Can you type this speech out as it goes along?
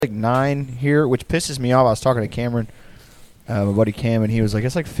like 9 here, which pisses me off. I was talking to Cameron, my buddy Cam, and he was like,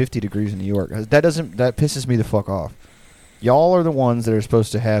 "It's like 50 degrees in New York." That pisses me the fuck off. Y'all are the ones that are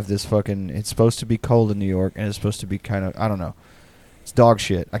supposed to have this fucking. It's supposed to be cold in New York, and it's supposed to be kind of. I don't know. It's dog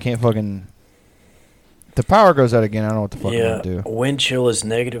shit. I can't fucking. If the power goes out again, I don't know what the fuck I'm gonna do. Wind chill is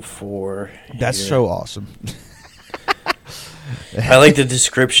 -4. That's so awesome. I like the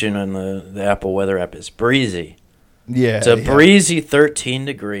description on the Apple Weather app. It's breezy. Yeah, it's a breezy 13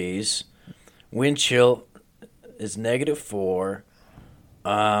 degrees. Wind chill is -4.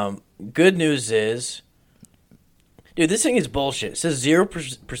 Good news is, dude, this thing is bullshit. It says 0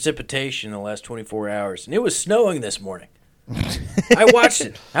 precipitation in the last 24 hours, and it was snowing this morning. I watched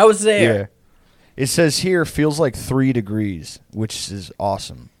it. I was there. Yeah. It says here feels like 3 degrees, which is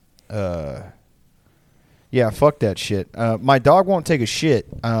awesome. Yeah, fuck that shit. My dog won't take a shit.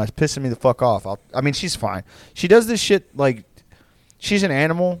 It's pissing me the fuck off. I mean, she's fine. She does this shit like she's an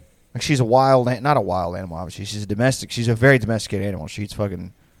animal. Like she's not a wild animal, obviously. She's a domestic. She's a very domesticated animal. She eats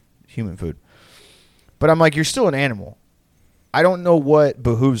fucking human food. But I'm like, you're still an animal. I don't know what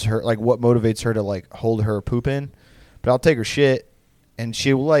behooves her, like what motivates her to like hold her poop in. But I'll take her shit, and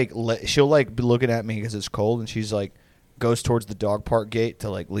she'll be looking at me because it's cold, and she's like. Goes towards the dog park gate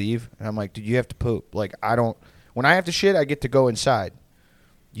to like leave, and I'm like, dude, you have to poop. Like when I have to shit, I get to go inside.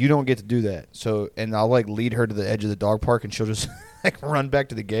 You don't get to do that. So, and I'll like lead her to the edge of the dog park, and she'll just like run back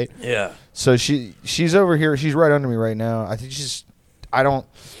to the gate. Yeah. So she's over here. She's right under me right now. I think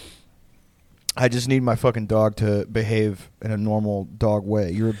I just need my fucking dog to behave in a normal dog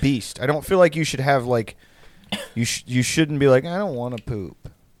way. You're a beast. I don't feel like you should have like you shouldn't be like, I don't want to poop.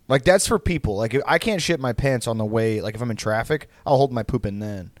 Like, that's for people. Like, if I can't shit my pants on the way. Like, if I'm in traffic, I'll hold my poop in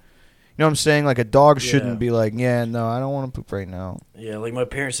then. You know what I'm saying? Like, a dog shouldn't be like, yeah, no, I don't want to poop right now. Yeah, like my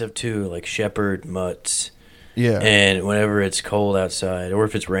parents have two, like shepherd mutts. Yeah. And whenever it's cold outside, or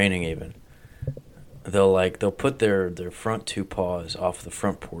if it's raining even, they'll put their front two paws off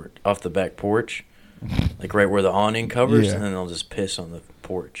the back porch, like right where the awning covers, and then they'll just piss on the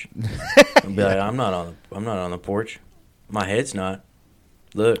porch. And be like, I'm not on the porch. My head's not.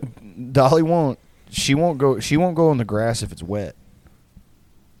 Look, Dolly won't. She won't go in the grass if it's wet.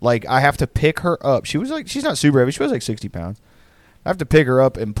 Like, I have to pick her up. She's not super heavy. She was like 60 pounds. I have to pick her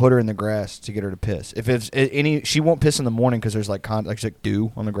up and put her in the grass to get her to piss. If it's she won't piss in the morning because there's like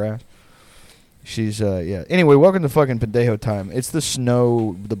dew on the grass. She's yeah. Anyway, welcome to fucking Pendejo time. It's the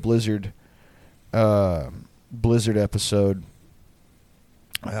snow, the blizzard episode.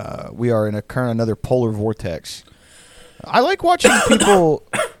 We are in another polar vortex. I like watching people.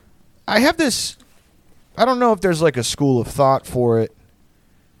 I have this. I don't know if there's like a school of thought for it,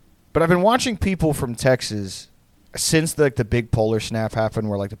 but I've been watching people from Texas since the big polar snap happened,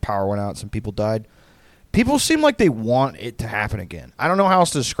 where like the power went out, some people died. People seem like they want it to happen again. I don't know how else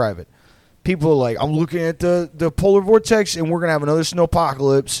to describe it. People are like, I'm looking at the polar vortex, and we're gonna have another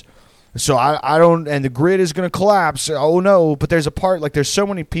snowpocalypse. So I don't, and the grid is gonna collapse. Oh no! But there's a part, like, there's so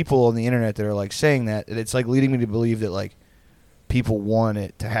many people on the internet that are like saying that, and it's like leading me to believe that like people want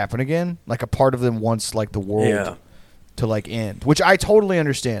it to happen again. Like, a part of them wants like the world to like end, which I totally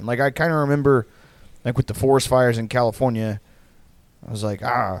understand. Like, I kind of remember, like with the forest fires in California, I was like,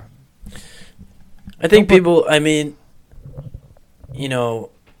 I think people. I mean, you know,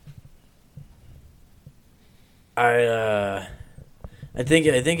 I think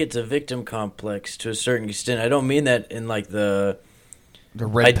it's a victim complex to a certain extent. I don't mean that in like the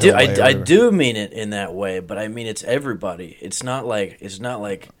red pill way. I do mean it in that way, but I mean it's everybody. It's not like it's not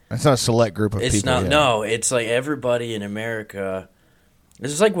a select group of people. It's not. No, it's like everybody in America.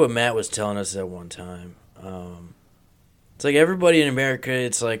 It's just like what Matt was telling us at one time. It's like everybody in America.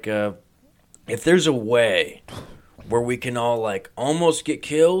 It's like if there's a way where we can all like almost get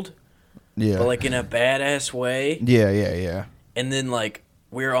killed, but like in a badass way. Yeah. And then, like,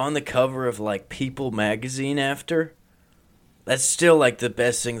 we're on the cover of, like, People magazine after. That's still, like, the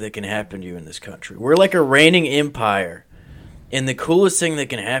best thing that can happen to you in this country. We're like a reigning empire. And the coolest thing that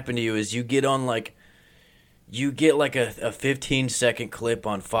can happen to you is you get, like, a 15-second clip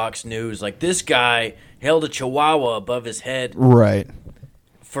on Fox News. Like, this guy held a chihuahua above his head. Right.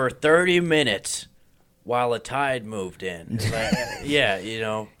 For 30 minutes while a tide moved in. Like, yeah, you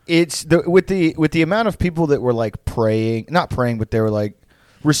know. It's with the amount of people that were like not praying, but they were like,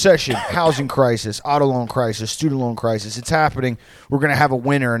 recession, housing crisis, auto loan crisis, student loan crisis. It's happening. We're gonna have a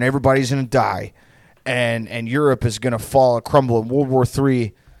winter, and everybody's gonna die, and Europe is gonna fall, crumble in World War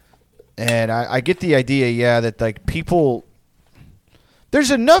III. And I get the idea, that like people,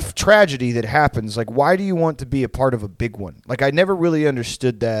 there's enough tragedy that happens. Like, why do you want to be a part of a big one? Like, I never really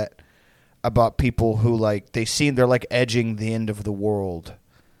understood that about people who like they're like edging the end of the world.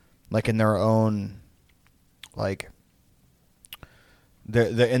 like in their own, like,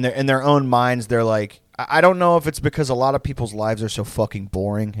 in their own minds, they're like, I don't know if it's because a lot of people's lives are so fucking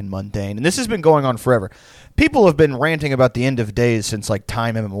boring and mundane. And this has been going on forever. People have been ranting about the end of days since, like,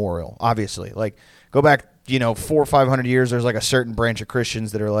 time immemorial, obviously. Like, go back, 400 or 500 years, there's, like, a certain branch of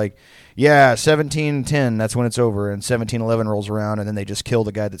Christians that are like, yeah, 1710, that's when it's over, and 1711 rolls around, and then they just kill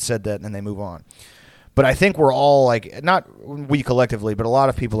the guy that said that, and then they move on. But I think we're all, like, not we collectively, but a lot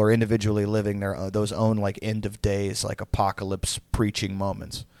of people are individually living those own, like, end of days, like, apocalypse preaching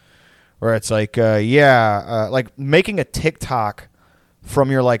moments. Where it's like, like making a TikTok from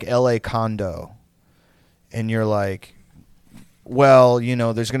your, like, LA condo. And you're like, well,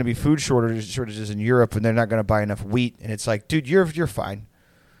 there's going to be food shortages in Europe and they're not going to buy enough wheat. And it's like, dude, you're fine.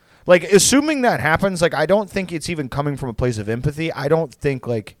 Like, assuming that happens, like, I don't think it's even coming from a place of empathy. I don't think,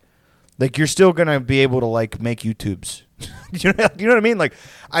 like you're still going to be able to, like, make YouTubes. You know what I mean? Like,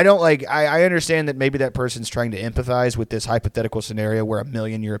 I don't, like, I understand that maybe that person's trying to empathize with this hypothetical scenario where 1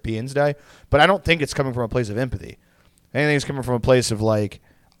 million Europeans die, but I don't think it's coming from a place of empathy. I think it's coming from a place of, like,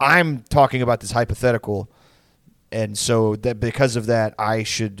 I'm talking about this hypothetical, and so that because of that, I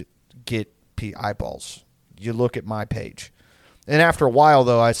should get eyeballs. You look at my page. And after a while,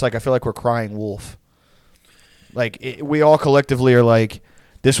 though, it's like I feel like we're crying wolf. Like, we all collectively are like,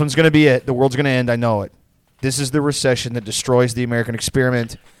 this one's going to be it. The world's going to end. I know it. This is the recession that destroys the American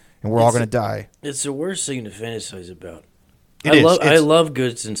experiment, and we're all going to die. It's the worst thing to fantasize about. I love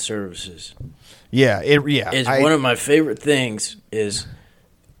goods and services. Yeah, one of my favorite things is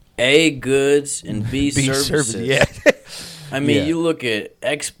A, goods, and B, services. Yeah. I mean, you look at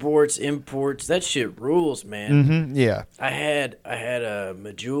exports, imports. That shit rules, man. Mm-hmm, yeah. I had a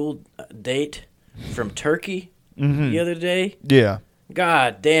Majul date from Turkey the other day. Yeah.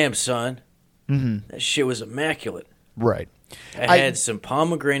 God damn, son. Mm-hmm. That shit was immaculate. Right. I had some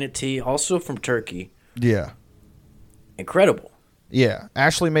pomegranate tea, also from Turkey. Yeah. Incredible. Yeah.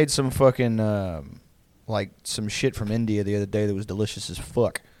 Ashley made some fucking, like, some shit from India the other day that was delicious as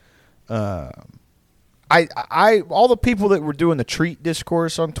fuck. All the people that were doing the treat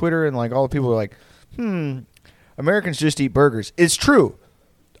discourse on Twitter and, like, all the people were like, Americans just eat burgers. It's true.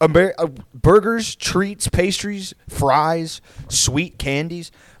 Burgers, treats, pastries, fries, sweet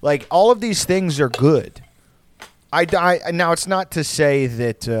candies, like, all of these things are good. Now, it's not to say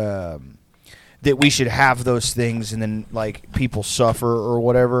that that we should have those things and then, like, people suffer or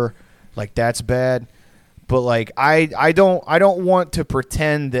whatever. Like, that's bad. But, like, I don't want to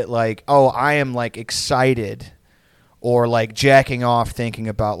pretend that, like, oh, I am, like, excited or, like, jacking off thinking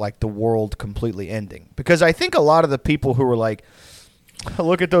about, like, the world completely ending. Because I think a lot of the people who were like,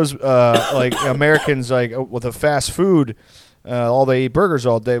 look at those, like, Americans, like, with the fast food, all they eat burgers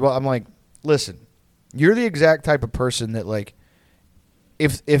all day. Well, I'm like, listen, you're the exact type of person that, like,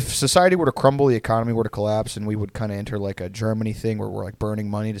 if society were to crumble, the economy were to collapse, and we would kind of enter, like, a Germany thing where we're, like, burning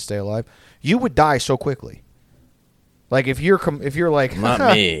money to stay alive, you would die so quickly. Like, if you're like,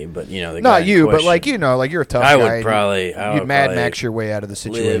 not me, but, the not you, but, like, like, you're a tough guy. You'd Mad Max your way out of the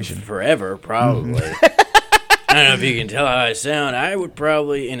situation. Live forever, probably. I don't know if you can tell how I sound. I would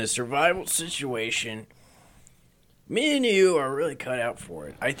probably, in a survival situation, me and you are really cut out for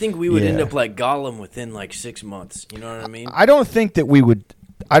it. I think we would end up like Gollum within like 6 months. You know what I mean? I don't think that we would.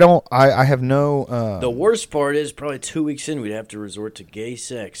 I have no. The worst part is probably 2 weeks in, we'd have to resort to gay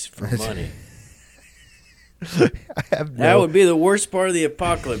sex for money. That would be the worst part of the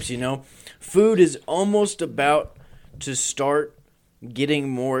apocalypse, Food is almost about to start getting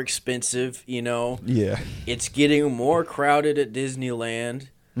more expensive, Yeah. It's getting more crowded at Disneyland.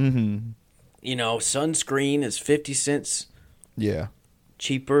 Mm-hmm. Sunscreen is 50 cents. Yeah.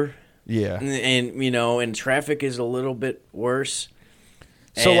 Cheaper. Yeah. And traffic is a little bit worse.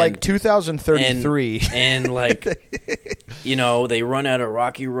 So, like, 2033. And like, they run out of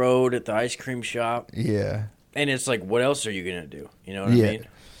Rocky Road at the ice cream shop. Yeah. And it's like, what else are you going to do? You know what I mean?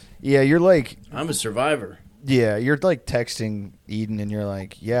 Yeah, you're like... I'm a survivor. Yeah, you're like texting Eden and you're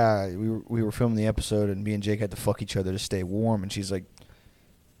like, yeah, we were filming the episode and me and Jake had to fuck each other to stay warm. And she's like,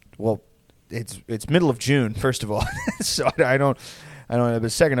 well, it's middle of June, first of all. So I don't know.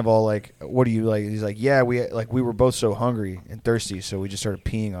 But second of all, like, what do you like? He's like, yeah, we were both so hungry and thirsty, so we just started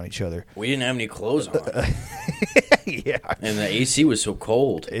peeing on each other. We didn't have any clothes on. Yeah. And the AC was so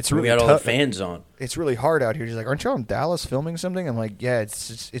cold. It's really we had all the fans on. It's really hard out here. She's like, aren't you in Dallas filming something? I'm like, yeah,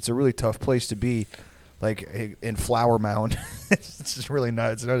 it's a really tough place to be. Like in Flower Mound. It's just really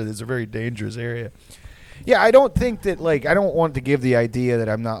not. It's a very dangerous area. Yeah, I don't think that, like, I don't want to give the idea that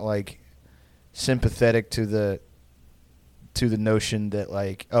I'm not, like, sympathetic to the notion that,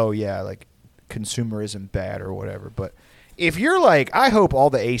 like, oh yeah, like, consumerism bad or whatever. But if you're like, I hope all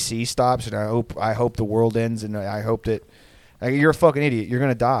the AC stops, and I hope the world ends, and I hope that you're a fucking idiot. You're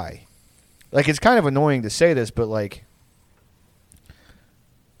gonna die. Like, it's kind of annoying to say this, but like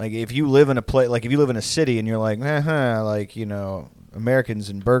if you live in a place, like if you live in a city, and you're like, like Americans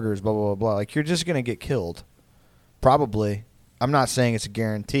and burgers, blah blah blah blah, like you're just gonna get killed, probably. I'm not saying it's a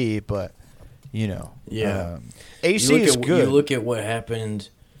guarantee, but yeah, AC is good. You look at what happened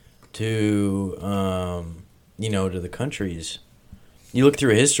to to the countries. You look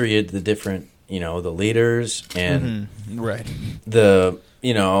through history at the different the leaders and right the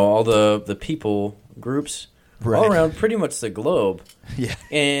all the people groups all around pretty much the globe. Yeah,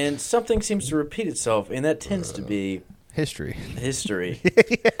 and something seems to repeat itself, and that tends to be history.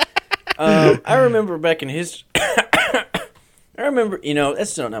 I remember back in history. I remember,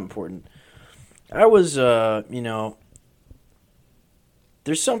 that's not important. I was, there's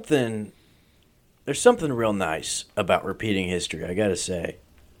something real nice about repeating history, I gotta say.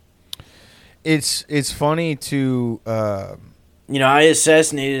 It's funny to, I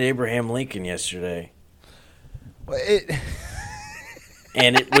assassinated Abraham Lincoln yesterday.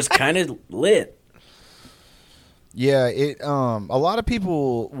 And it was kind of lit. Yeah, a lot of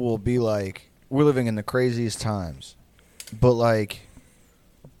people will be like, we're living in the craziest times. But like,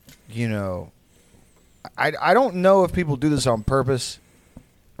 I don't know if people do this on purpose,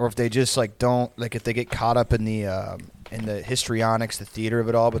 or if they just like don't, like if they get caught up in the histrionics, the theater of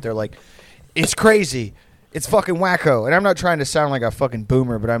it all. But they're like, it's crazy, it's fucking wacko. And I'm not trying to sound like a fucking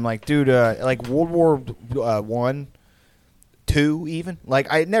boomer, but I'm like, dude, like World War I, II, even like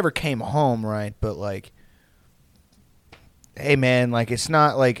I never came home, right? But like, hey man, like it's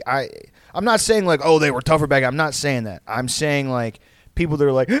not like I'm not saying like, oh, they were tougher back. I'm not saying that. I'm saying like people that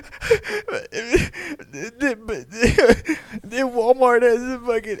are like, Walmart has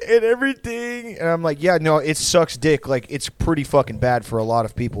fucking and everything, and I'm like, yeah, no, it sucks dick. Like it's pretty fucking bad for a lot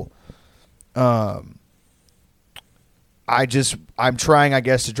of people. I'm trying, I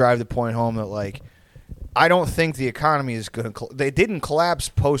guess, to drive the point home that like I don't think the economy is going to. They didn't collapse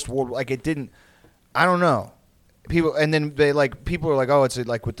post World. Like it didn't. I don't know. People, and then people are like, oh, it's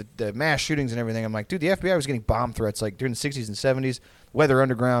like with the mass shootings and everything. I'm like, dude, the FBI was getting bomb threats like during the 60s and 70s, Weather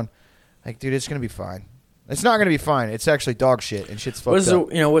Underground. Like, dude, it's gonna be fine. It's not gonna be fine. It's actually dog shit, and shit's fucked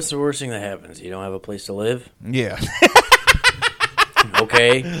up. What's the worst thing that happens? You don't have a place to live. Yeah.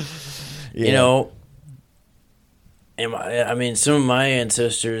 Okay. Yeah. I mean, some of my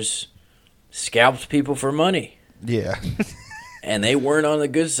ancestors scalped people for money. Yeah. And they weren't on the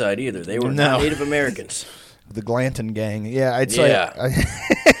good side either. They were not Native Americans. The Glanton gang. Yeah, it's like...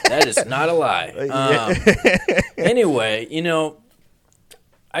 That is not a lie. Anyway,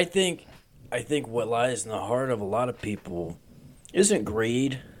 I think what lies in the heart of a lot of people isn't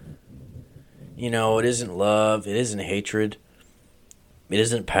greed. It isn't love. It isn't hatred. It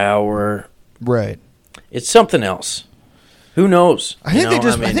isn't power. Right. It's something else. Who knows? I think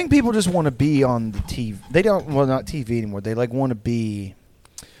I think people just want to be on the TV. They don't. Well, not TV anymore. They like want to be.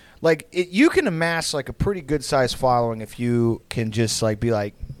 Like you can amass like a pretty good sized following if you can just like be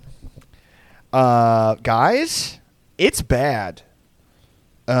like, guys, it's bad.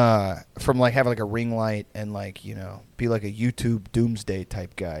 From like having like a ring light and like be like a YouTube doomsday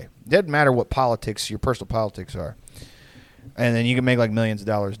type guy. It doesn't matter what your personal politics are, and then you can make like millions of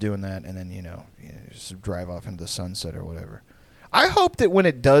dollars doing that, and then just drive off into the sunset or whatever. I hope that when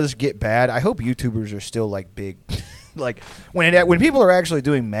it does get bad, I hope YouTubers are still like big. Like when people are actually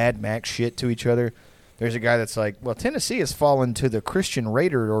doing Mad Max shit to each other, there's a guy that's like, well, Tennessee has fallen to the Christian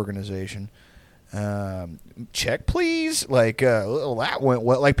Raider organization. Check please. Like that went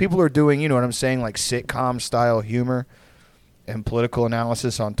well. Like people are doing, you know what I'm saying, like sitcom style humor and political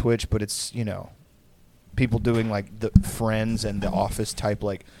analysis on Twitch, but it's people doing like the Friends and The Office type,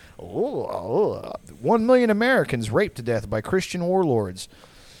 like 1 million Americans raped to death by Christian warlords.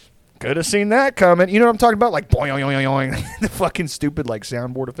 Could have seen that coming. You know what I'm talking about? Like boing, boing, boing, boing. The fucking stupid like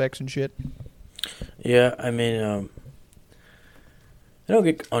soundboard effects and shit. Yeah, I mean, I don't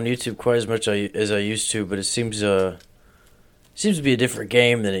get on YouTube quite as much as I used to, but it seems to be a different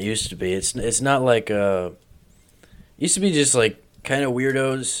game than it used to be. It's not like it used to be just like kind of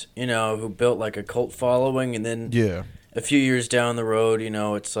weirdos, who built like a cult following, and then a few years down the road,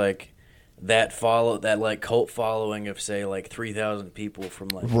 it's like that like cult following of say like 3,000 people from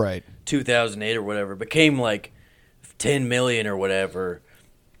like 2008 or whatever became like 10 million or whatever.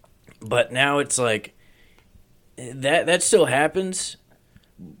 But now it's like that still happens,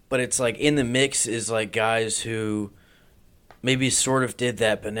 but it's like in the mix is like guys who maybe sort of did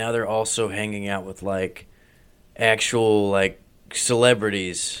that, but now they're also hanging out with like actual like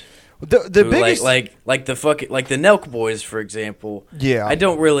celebrities. The biggest like the Nelk Boys, for example. Yeah, I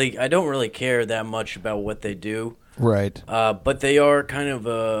don't really care that much about what they do. Right. But they are kind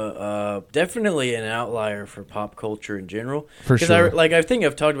of definitely an outlier for pop culture in general. For sure. I think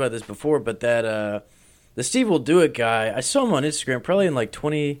I've talked about this before, but that the Steve Will Do It guy, I saw him on Instagram probably in like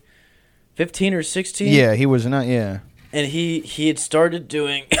 2015 or 16. Yeah, he was not. Yeah. And he had started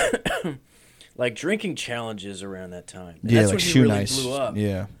doing like drinking challenges around that time. And that's like when he really blew up.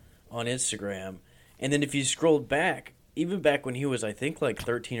 Yeah. On Instagram. And then if you scrolled back, even back when he was, I think, like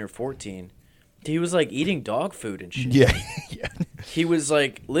 13 or 14, he was like eating dog food and shit. Yeah. Yeah. He was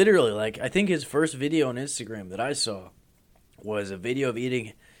like literally like, I think his first video on Instagram that I saw was a video of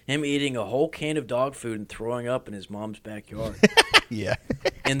him eating a whole can of dog food and throwing up in his mom's backyard. Yeah.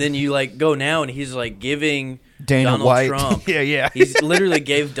 And then you like go now and he's like giving Dana Donald White. Trump. Yeah. He's literally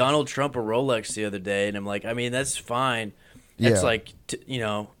gave Donald Trump a Rolex the other day, and I'm like, I mean, that's fine. That's like,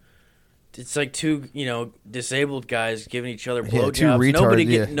 it's like two, disabled guys giving each other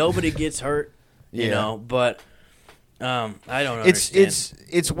blowjobs. Nobody gets hurt, you know. But I don't understand.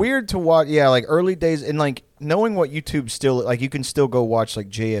 It's weird to watch. Yeah, like early days and like knowing what YouTube still like. You can still go watch like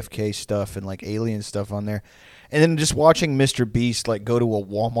JFK stuff and like alien stuff on there, and then just watching Mr. Beast like go to a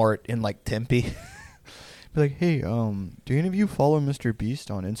Walmart in like Tempe. Be like, hey, do any of you follow Mr.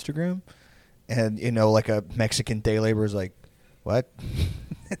 Beast on Instagram? And like a Mexican day laborer is like, what?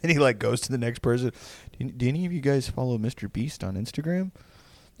 And he like goes to the next person. Do any of you guys follow Mr. Beast on Instagram?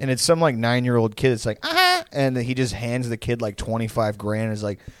 And it's some like 9-year-old kid. It's like, and then he just hands the kid like 25 grand and is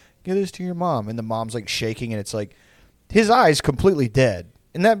like, give this to your mom. And the mom's like shaking, and it's like his eyes completely dead.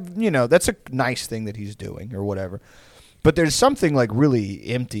 And that that's a nice thing that he's doing or whatever. But there's something like really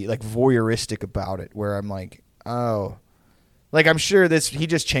empty, like voyeuristic about it, where I'm like, oh. Like, I'm sure he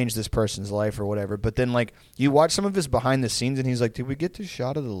just changed this person's life or whatever. But then, like, you watch some of his behind the scenes, and he's like, did we get the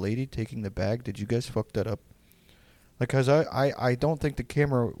shot of the lady taking the bag? Did you guys fuck that up? Like, because I don't think the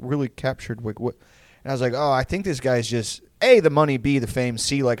camera really captured what. And I was like, oh, I think this guy's just, A, the money, B, the fame,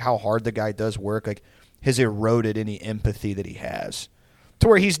 C, like, how hard the guy does work, like, has eroded any empathy that he has. To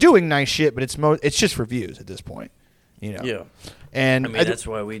where he's doing nice shit, but it's just for views at this point. Yeah. And I mean, that's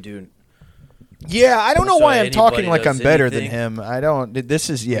why we do. Yeah, I don't know why I'm talking like I'm better than him. I don't.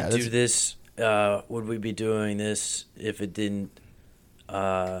 This is do this. Would we be doing this if it didn't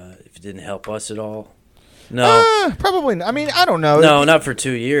help us at all? No, probably not. I mean, I don't know. No, not for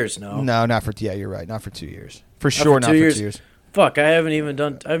 2 years. No, not for. Yeah, you're right. Not for 2 years. For sure, not for 2 years. Fuck, I haven't even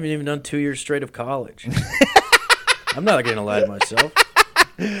done 2 years straight of college. I'm not gonna lie to myself.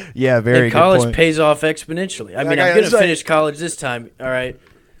 Yeah, very. And college pays off exponentially. I mean, I'm gonna finish college this time. All right.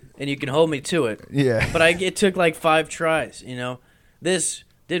 And you can hold me to it. Yeah. But it took like 5 tries, This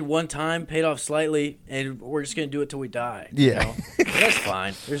did one time, paid off slightly, and we're just going to do it till we die. Yeah. That's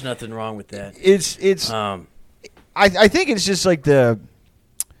fine. There's nothing wrong with that. I think it's just like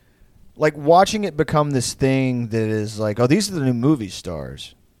like watching it become this thing that is like, oh, these are the new movie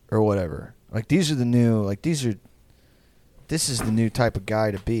stars or whatever. Like these are the new, like this is the new type of guy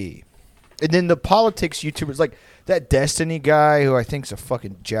to be. And then the politics YouTubers, like that Destiny guy who I think's a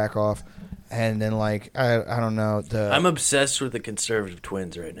fucking jack off, and then like I don't know I'm obsessed with the Conservative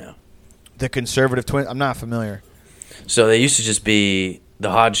Twins right now. The Conservative Twins, I'm not familiar. So they used to just be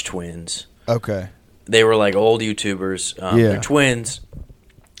the Hodge Twins. Okay. They were like old YouTubers. They're twins.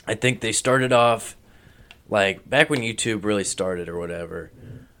 I think they started off like back when YouTube really started or whatever.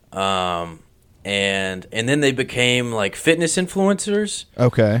 And then they became like fitness influencers.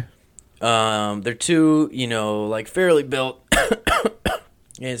 Okay. They're two, like fairly built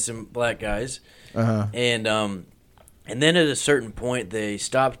handsome black guys. Uh-huh. And then at a certain point they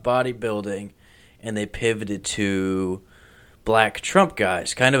stopped bodybuilding and they pivoted to black Trump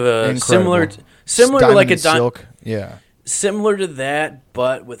guys. Kind of a similar to like a Silk. Yeah. Similar to that,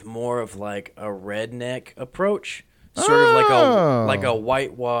 but with more of like a redneck approach. Sort of like a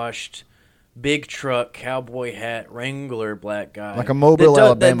whitewashed big truck, cowboy hat, Wrangler black guy. Like a Mobile,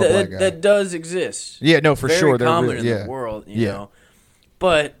 Alabama black guy. That does exist. Yeah, no, for sure. Very common in the world, you know.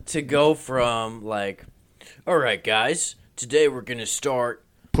 But to go from like, all right, guys, today we're going to start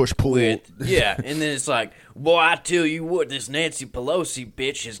push-pull. And then it's like, boy, I tell you what, this Nancy Pelosi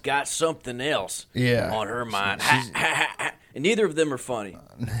bitch has got something else on her mind. And neither of them are funny.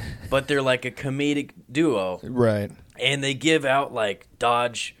 But they're like a comedic duo. Right. And they give out like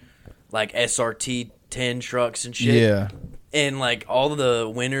Dodge like SRT 10 trucks and shit. Yeah. And like all of the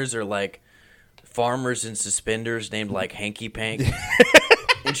winners are like farmers in suspenders named like Hanky Pank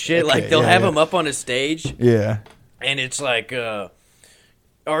and shit. Like they'll have them up on a stage. Yeah. And it's like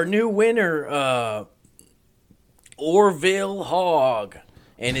our new winner, Orville Hogg.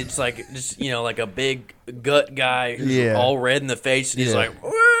 and it's like just like a big gut guy who's all red in the face, and he's like,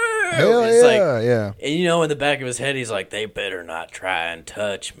 woo! Hell it's yeah. And in the back of his head, he's like, they better not try and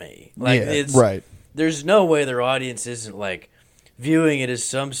touch me. Like, it's right. There's no way their audience isn't like viewing it as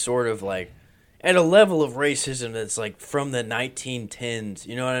some sort of like at a level of racism that's like from the 1910s.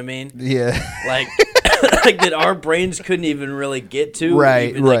 You know what I mean? Yeah. Like, like that our brains couldn't even really get to. Right.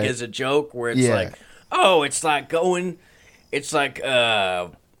 Even like as a joke, where it's like, oh, it's like going, it's like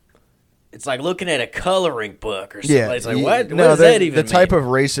looking at a coloring book or something. Yeah. It's like, what? No, what does that even mean? The type of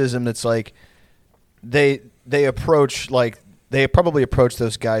racism that's like they approach like they probably approach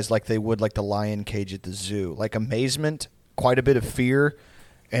those guys like they would like the lion cage at the zoo, like amazement, quite a bit of fear,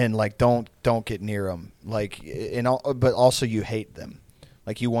 and like don't get near them. Like but also you hate them.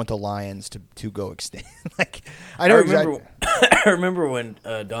 Like you want the lions to go extinct. Like I remember when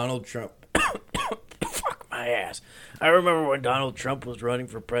Donald Trump. Fuck my ass. I remember when Donald Trump was running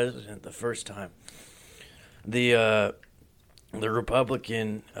for president the first time. The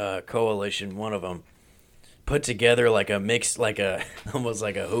Republican coalition, one of them, put together like a mix, almost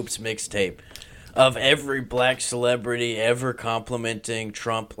like a Hoops mixtape of every black celebrity ever complimenting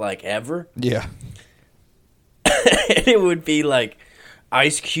Trump, like ever. Yeah. And it would be like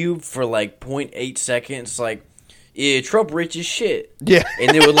Ice Cube for like 0.8 seconds, like, yeah, Trump rich as shit. Yeah.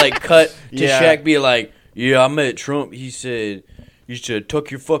 And it would like cut to Shaq be like, yeah, I met Trump. He said, you should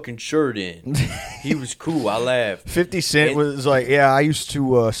tuck your fucking shirt in. He was cool. I laughed. 50 Cent was like, yeah, I used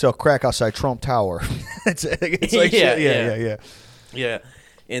to sell crack outside Trump Tower. it's like, yeah. Yeah.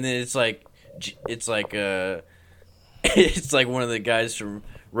 And then it's like it's like one of the guys from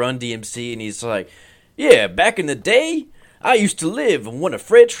Run DMC, and he's like, yeah, back in the day, I used to live in one of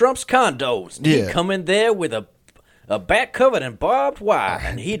Fred Trump's condos. And he'd come in there with a back covered in barbed wire,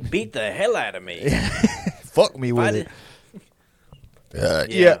 and he'd beat the hell out of me. Fuck me with it. I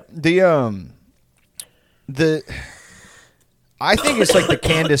think it's like the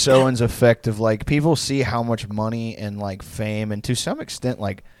Candace Owens effect of like people see how much money and like fame and to some extent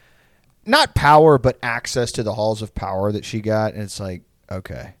like not power but access to the halls of power that she got, and it's like,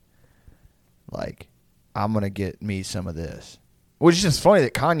 okay, like I'm gonna get me some of this. Which is just funny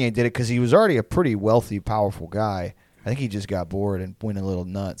that Kanye did it because he was already a pretty wealthy, powerful guy. I think he just got bored and went a little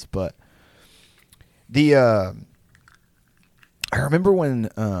nuts. But I remember when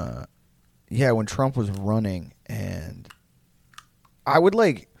Trump was running, and I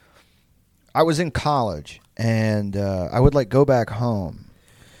was in college, and I would like go back home,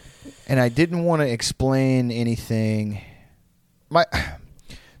 and I didn't want to explain anything. My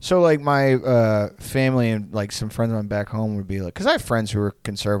family and like some friends of mine back home would be like, because I have friends who are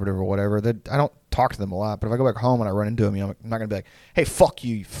conservative or whatever, that I don't talk to them a lot, but if I go back home and I run into them, I'm not gonna be like, hey, fuck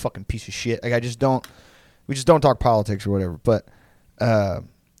you, you fucking piece of shit. Like we just don't talk politics or whatever. But I'd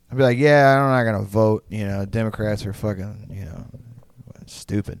be like, yeah, I'm not gonna vote. Democrats are fucking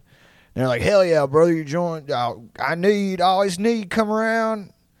stupid. And they're like, hell yeah, brother, you joined. I always knew you'd come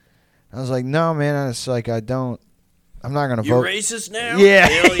around. I was like, no, man, it's like I'm not gonna vote. You're racist now? Yeah.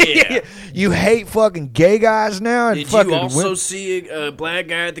 Hell yeah. You hate fucking gay guys now? Did you also see a black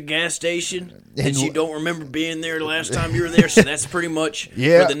guy at the gas station that you don't remember being there the last time you were there? So that's pretty much for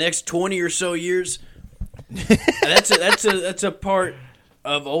the next 20 or so years. That's a part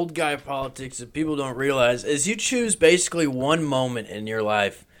of old guy politics that people don't realize is you choose basically one moment in your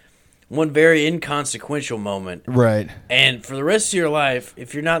life, one very inconsequential moment. Right. And for the rest of your life,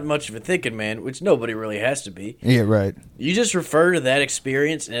 if you're not much of a thinking man, which nobody really has to be. Yeah, right. You just refer to that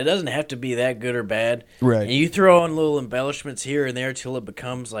experience, and it doesn't have to be that good or bad. Right. And you throw in little embellishments here and there till it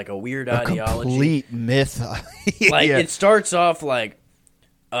becomes like a weird ideology. Complete myth. It starts off like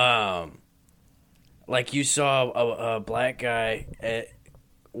you saw a black guy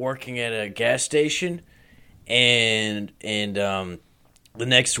working at a gas station, and the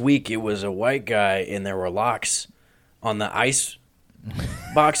next week it was a white guy, and there were locks on the ice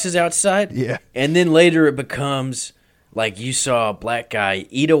boxes outside. Yeah. And then later it becomes like you saw a black guy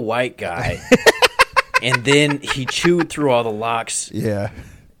eat a white guy, and then he chewed through all the locks. Yeah.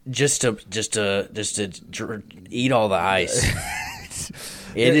 Just to eat all the ice.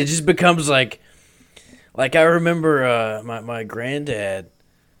 It just becomes like I remember my granddad.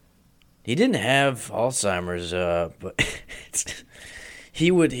 He didn't have Alzheimer's, but he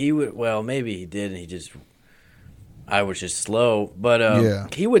would. Well, maybe he did, and I was just slow.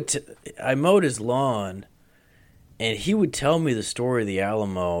 But he would. I mowed his lawn, and he would tell me the story of the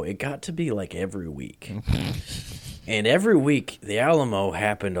Alamo. It got to be like every week, and every week the Alamo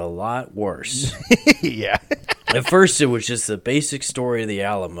happened a lot worse. Yeah. At first, it was just the basic story of the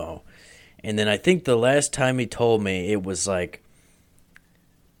Alamo, and then I think the last time he told me, it was like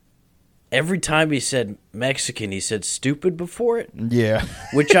every time he said Mexican, he said stupid before it. Yeah.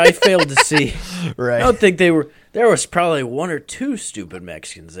 Which I failed to see. Right. I don't think there was probably one or two stupid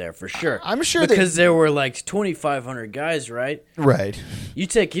Mexicans there for sure. I'm sure because there were like 2,500 guys, right? Right. You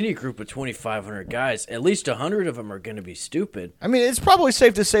take any group of 2,500 guys, at least 100 of them are going to be stupid. I mean, it's probably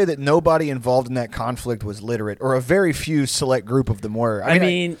safe to say that nobody involved in that conflict was literate, or a very few select group of them were. I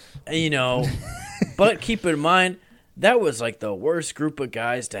mean, but keep in mind, that was like the worst group of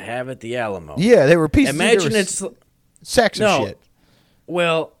guys to have at the Alamo. Yeah, they were pieces. Imagine it's sacks of shit.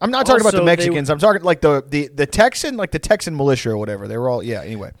 Well, I'm not talking about the Mexicans. I'm talking like the Texan, like the Texan militia or whatever. They were all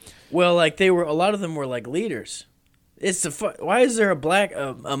anyway. Well, like a lot of them were like leaders. It's why is there a black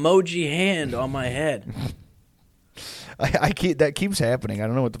emoji hand on my head? That keeps happening. I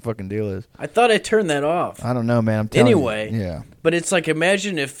don't know what the fucking deal is. I thought I turned that off. I don't know, man. I'm telling you. Yeah. But it's like,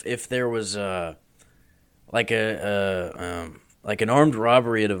 imagine if there was like an armed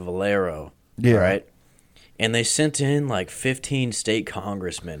robbery at a Valero, right? And they sent in like 15 state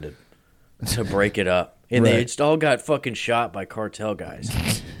congressmen to break it up. And they just all got fucking shot by cartel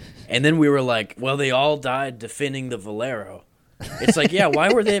guys. And then we were like, well, they all died defending the Valero. It's like, yeah,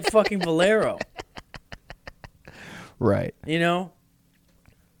 why were they at fucking Valero? Right. You know?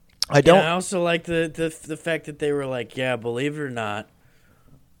 I don't. And I also like the fact that they were like, yeah, believe it or not,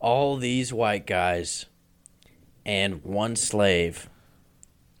 all these white guys and one slave,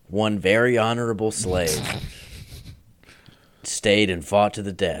 one very honorable slave, stayed and fought to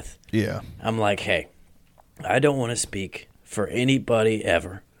the death. Yeah. I'm like, hey, I don't want to speak for anybody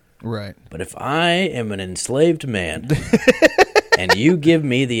ever. Right. But if I am an enslaved man and you give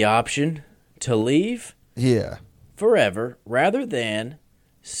me the option to leave forever rather than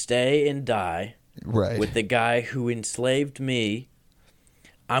stay and die with the guy who enslaved me,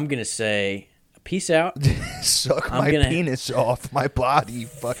 I'm going to say, peace out. Suck my penis off my body.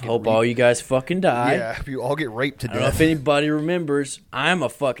 Fucking hope all you guys fucking die. Yeah, if you all get raped to death. I don't know if anybody remembers, I'm a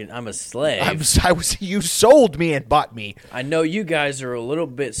slave. You sold me and bought me. I know you guys are a little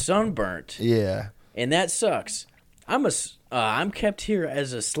bit sunburnt. Yeah. And that sucks. I'm kept here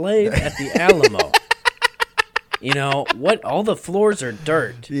as a slave at the Alamo. You know, all the floors are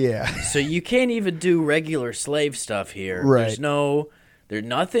dirt. Yeah. So you can't even do regular slave stuff here. Right.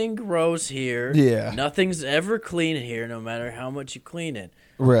 Nothing grows here. Yeah. Nothing's ever clean here, no matter how much you clean it.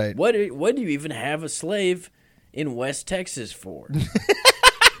 Right. What do you even have a slave in West Texas for?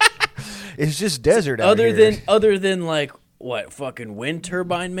 It's just desert out here. Other than like what, fucking wind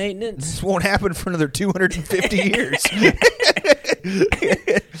turbine maintenance? This won't happen for another 250 years.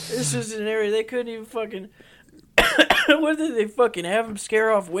 This is an area they couldn't even fucking. What did they fucking have them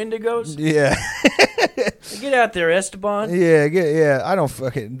scare off Wendigos? Yeah. Get out there, Esteban. Yeah. I don't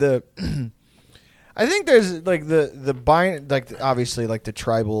fucking I think there's like obviously like the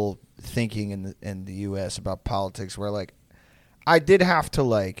tribal thinking in the U.S. about politics, where like I did have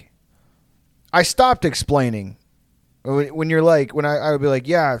to I stopped explaining when you're like I would be like,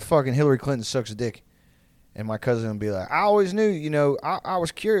 yeah, fucking Hillary Clinton sucks a dick. And my cousin would be like, I always knew, I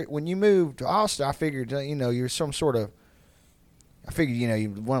was curious. When you moved to Austin, I figured, you're some sort of, you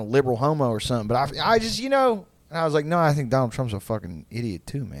want a liberal homo or something. But I just, and I was like, no, I think Donald Trump's a fucking idiot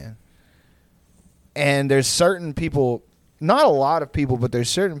too, man. And there's certain people, not a lot of people, but there's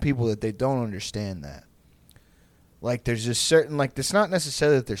certain people that they don't understand that. Like, there's just certain, it's not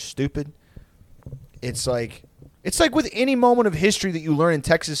necessarily that they're stupid. It's like with any moment of history that you learn in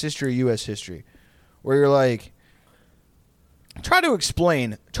Texas history or U.S. history. Where you're like, try to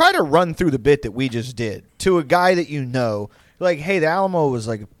run through the bit that we just did to a guy that you know. Like, hey, the Alamo was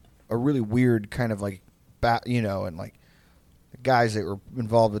like a really weird kind of like, and like the guys that were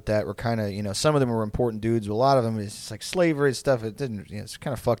involved with that were kind of, some of them were important dudes, but a lot of them is just like slavery and stuff. It didn't, it's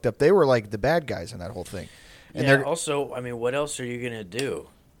kind of fucked up. They were like the bad guys in that whole thing. And also, I mean, what else are you going to do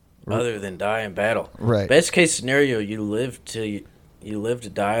other than die in battle? Right. Best case scenario, you live to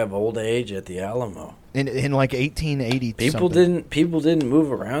die of old age at the Alamo. In like 1880. People didn't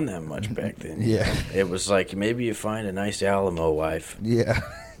move around that much back then. Yeah. It was like maybe you find a nice Alamo wife. Yeah.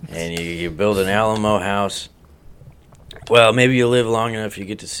 And you build an Alamo house. Well, maybe you live long enough you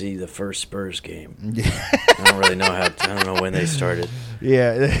get to see the first Spurs game. Yeah. I don't really know I don't know when they started.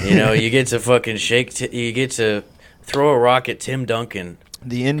 Yeah. You get to fucking you get to throw a rock at Tim Duncan.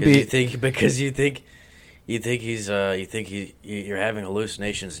 The NBA You're having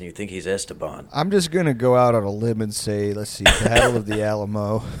hallucinations and you think he's Esteban. I'm just going to go out on a limb and say, let's see, Battle of the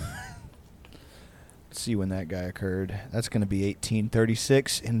Alamo. Let's see when that guy occurred. That's going to be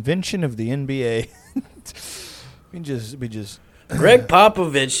 1836. Invention of the NBA. we just. Greg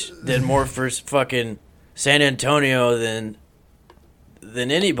Popovich did more for fucking San Antonio than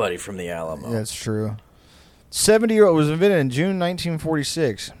than anybody from the Alamo. That's true. 70-year-old was invented in June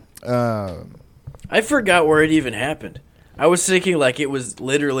 1946. I forgot where it even happened. I was thinking like it was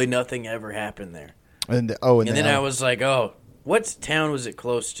literally nothing ever happened there. And then I was like, oh, what town was it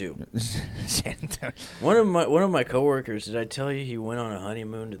close to? One of my coworkers, did I tell you he went on a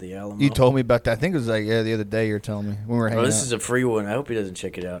honeymoon to the Alamo? You told me about that. I think it was like the other day you were telling me when we were hanging out. This is a free one. I hope he doesn't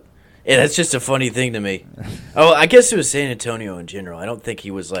check it out. Yeah, that's just a funny thing to me. Oh, I guess it was San Antonio in general. I don't think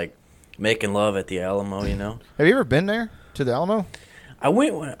he was like making love at the Alamo, you know? Have you ever been there to the Alamo?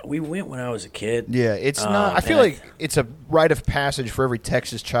 We went when I was a kid. Yeah, it's not. I feel like it's a rite of passage for every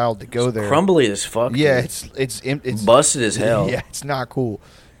Texas child to go there. Crumbly as fuck. Yeah, dude. it's busted as hell. Yeah, it's not cool.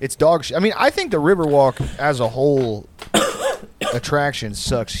 It's dog shit. I mean, I think the Riverwalk as a whole attraction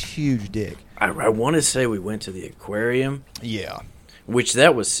sucks huge dick. I want to say we went to the aquarium. Yeah, which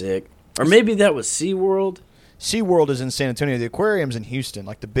that was sick, or maybe that was SeaWorld. SeaWorld is in San Antonio. The aquarium's in Houston,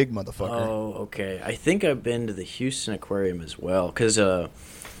 like the big motherfucker. Oh, okay. I think I've been to the Houston Aquarium as well, because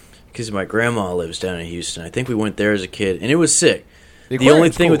my grandma lives down in Houston. I think we went there as a kid, and it was sick. The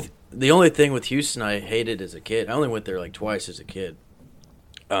only thing with Houston I hated as a kid, I only went there like twice as a kid,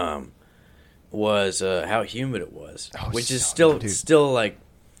 was how humid it was, which is still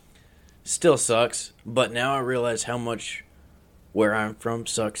sucks. But now I realize how much where I'm from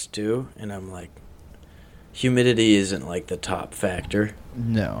sucks too, and I'm like, humidity isn't like the top factor.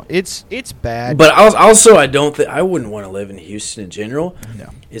 No, it's bad. But also, I wouldn't want to live in Houston in general. No,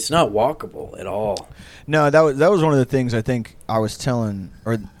 it's not walkable at all. No, that was one of the things I think I was telling,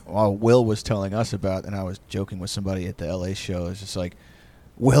 or Will was telling us about, and I was joking with somebody at the LA show. It's just like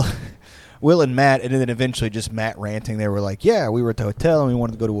Will and Matt, and then eventually just Matt ranting. They were like, "Yeah, we were at the hotel and we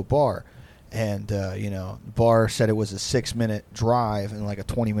wanted to go to a bar." And, the bar said it was a 6-minute drive and like a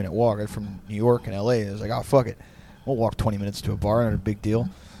 20-minute walk from New York and L.A. It was like, oh, fuck it. We'll walk 20 minutes to a bar, not a big deal.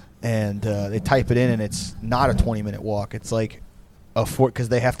 And they type it in, and it's not a 20-minute walk. It's like because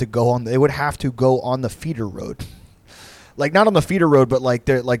they would have to go on the feeder road. Like, not on the feeder road, but like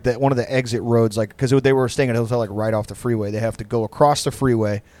one of the exit roads, like, because they were staying at a hotel like right off the freeway. They have to go across the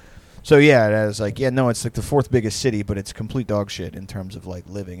freeway. So, yeah, it was like, yeah, no, it's like the 4th biggest city, but it's complete dog shit in terms of, like,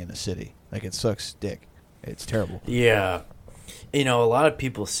 living in a city. Like, it sucks dick. It's terrible. Yeah. A lot of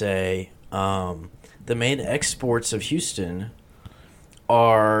people say the main exports of Houston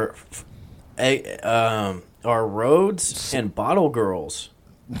are roads and bottle girls.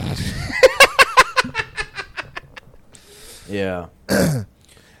 Yeah.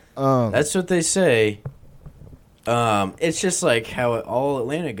 That's what they say. It's just like how all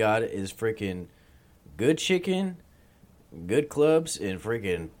Atlanta got is freaking good chicken, good clubs, and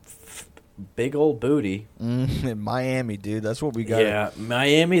freaking big old booty. In Miami, dude, that's what we got. Yeah,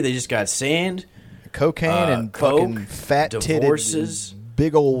 Miami, they just got sand, cocaine, and coke, fucking fat-titted, divorces,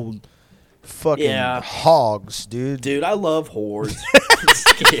 big old fucking hogs, dude. Dude, I love whores.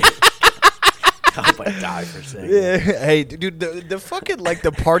 I hope I die for saying that. Hey, dude, the fucking, like,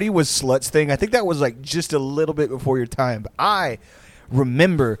 the party was sluts thing, I think that was, like, just a little bit before your time. But I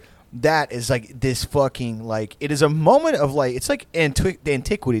remember that as, like, this fucking, like, it is a moment of, like, it's like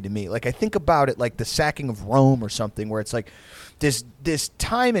antiquity to me. Like, I think about it like the sacking of Rome or something, where it's, like, this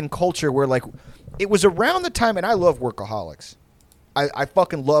time in culture where, like, it was around the time, and I love Workaholics. I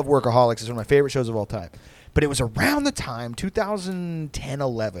fucking love Workaholics. It's one of my favorite shows of all time. But it was around the time,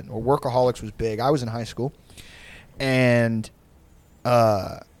 2010-11, where Workaholics was big. I was in high school. And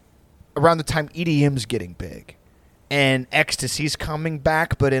around the time EDM's getting big. And Ecstasy's coming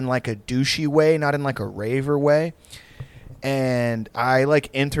back, but in like a douchey way, not in like a raver way. And I like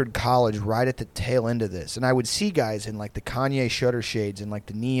entered college right at the tail end of this. And I would see guys in like the Kanye shutter shades and like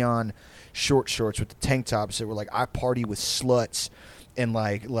the neon short shorts with the tank tops that were like, I party with sluts and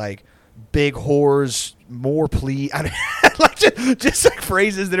like big whores, more please. Like just like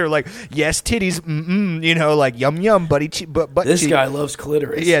phrases that are like, yes, titties, like yum yum, buddy. But this guy loves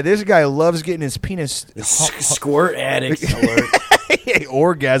clitoris. Yeah, this guy loves getting his penis squirt addict alert.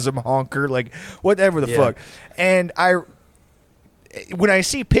 Orgasm honker, like whatever the fuck. And when I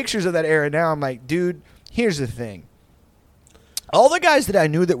see pictures of that era now, I'm like, dude, here's the thing. All the guys that I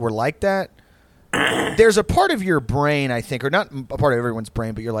knew that were like that, there's a part of your brain, I think, or not a part of everyone's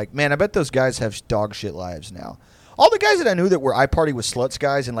brain, but you're like, man, I bet those guys have dog shit lives now. All the guys that I knew that were I party with sluts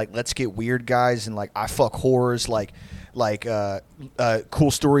guys and like let's get weird guys and like I fuck whores, like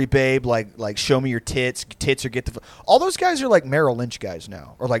cool story babe, like show me your tits or get the all those guys are like Merrill Lynch guys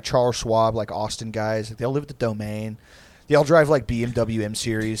now, or like Charles Schwab, like Austin guys. They'll live at the Domain. They all drive like BMW M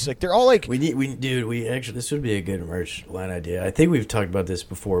series. Like they're all like we actually this would be a good merch line idea. I think we've talked about this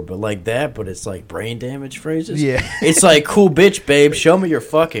before, but like that, but it's like brain damage phrases. Yeah, it's like cool bitch, babe. Show me your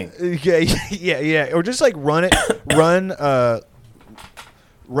fucking. Yeah. Or just like run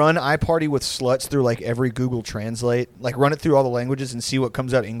iParty with sluts through like every Google Translate. Like run it through all the languages and see what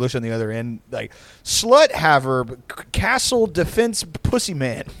comes out English on the other end. Like slut haver, castle defense pussy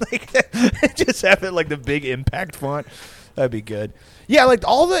man. Like just have it like the big impact font. That'd be good. Yeah, like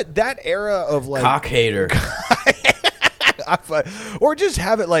all that era of like cock hater. Or just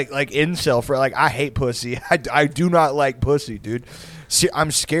have it like incel for like I hate pussy. I do not like pussy, dude. See, I'm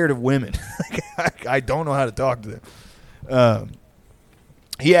scared of women. I don't know how to talk to them.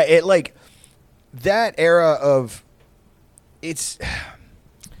 Yeah, it like that era of it's.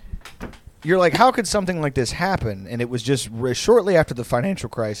 You're like, how could something like this happen? And it was just shortly after the financial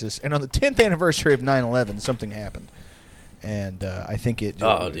crisis, and on the 10th anniversary of 9/11, something happened. And I think it.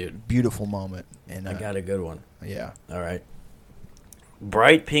 Dude, beautiful moment. And I got a good one. Yeah. All right.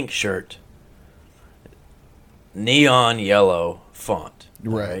 Bright pink shirt, neon yellow font.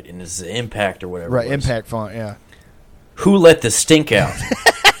 Right. And it's the impact or whatever. Right, impact font. Yeah. Who let the stink out?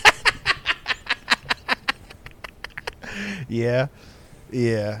 Yeah.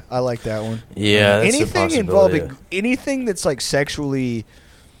 Yeah, I like that one. Yeah, that's anything involving anything that's like sexually,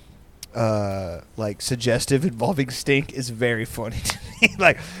 like suggestive involving stink is very funny to me.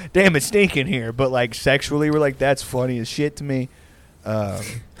 Like, damn, it's stinking here, but like sexually, we're like that's funny as shit to me.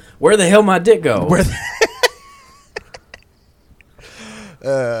 Where the hell my dick go?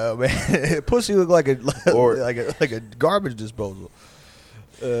 Man, pussy look like a like a garbage disposal.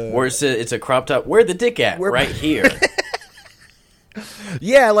 Or it's a crop top. Where the dick at? Right here.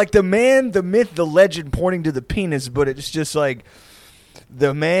 Yeah, like the man, the myth, the legend pointing to the penis, but it's just like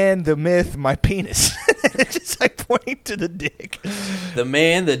the man, the myth, my penis. It's just like pointing to the dick. The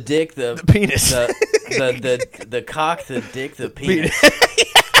man, the dick, the penis. The cock, the dick, the penis.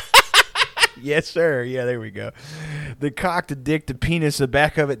 Yes, sir. Yeah, there we go. The cock, the dick, the penis, the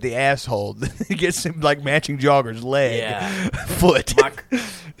back of it, the asshole. It gets him like matching joggers, leg, foot.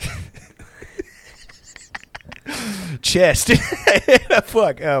 Chest.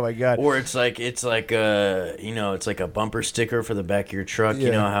 Fuck. Oh my god. Or it's like it's like a bumper sticker for the back of your truck. Yeah.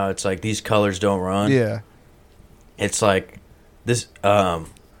 You know how it's like these colors don't run. Yeah. It's like this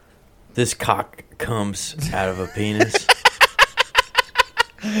cock comes out of a penis.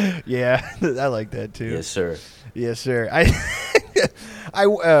 Yeah, I like that too. Yes, sir. Yes, sir.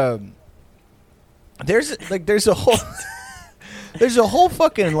 There's a whole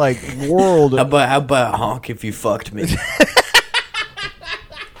fucking like world. How about honk if you fucked me?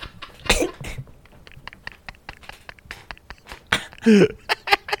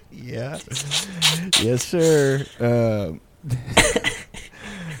 Yeah. Yes, sir.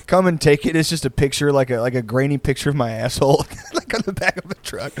 Come and take it. It's just a picture, like a grainy picture of my asshole, like on the back of the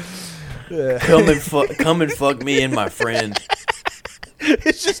truck. Come and fuck me and my friend.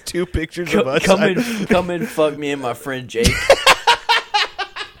 It's just two pictures of us. Come and fuck me and my friend Jake.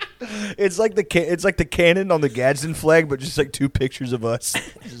 It's like the cannon on the Gadsden flag, but just like two pictures of us,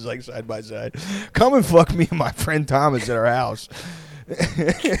 just like side by side. Come and fuck me and my friend Thomas at our house.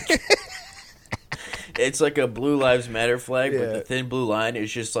 It's like a Blue Lives Matter flag, Yeah. but the thin blue line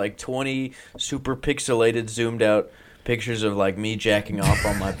is just like 20 super pixelated, zoomed out pictures of like me jacking off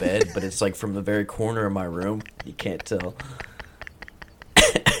on my bed, but it's like from the very corner of my room. You can't tell.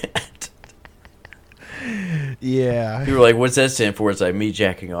 Yeah. You were like, what's that stand for? It's like me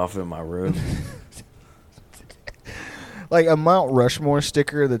jacking off in my room. Like a Mount Rushmore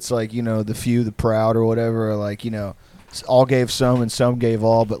sticker that's like, you know, the few, the proud or whatever, or like, you know, all gave some and some gave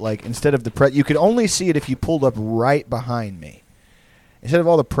all, but like instead of you could only see it if you pulled up right behind me. Instead of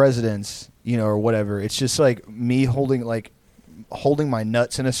all the presidents, you know, or whatever, it's just like me holding my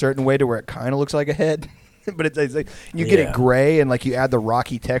nuts in a certain way to where it kind of looks like a head. But it's like you get it gray and like you add the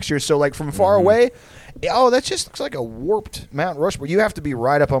rocky texture. So like from far away, that just looks like a warped Mount Rushmore. You have to be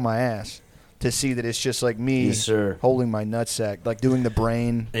right up on my ass to see that it's just like me holding my nutsack, like doing the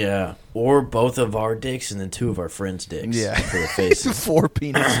brain. Yeah. Or both of our dicks and then two of our friends' dicks. Yeah. For the faces. 4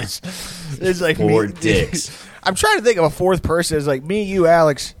 penises. It's like 4 dicks. I'm trying to think of a fourth person. It's like me, you,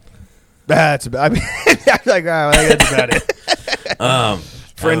 Alex. That's about. I mean, I'm like, that's about it.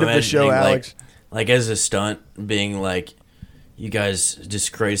 Friend of the show, Alex. Like as a stunt, being like, you guys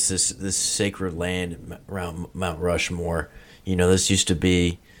disgrace this sacred land around Mount Rushmore. You know, this used to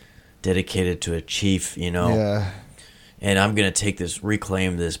be dedicated to a chief, you know. Yeah. And I'm going to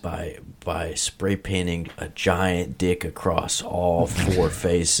reclaim this by spray painting a giant dick across all 4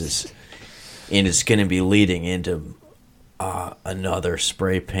 faces. And it's going to be leading into another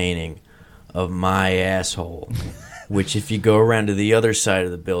spray painting of my asshole. Which, if you go around to the other side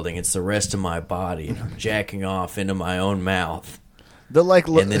of the building, it's the rest of my body, and I'm jacking off into my own mouth.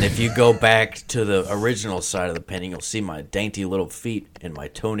 And then if you go back to the original side of the painting, you'll see my dainty little feet, and my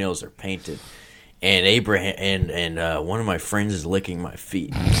toenails are painted. And Abraham and one of my friends is licking my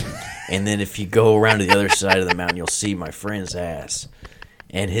feet. And then if you go around to the other side of the mountain, you'll see my friend's ass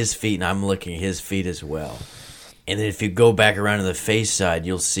and his feet, and I'm licking his feet as well. And then if you go back around to the face side,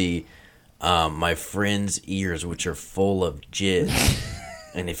 you'll see my friend's ears, which are full of jizz.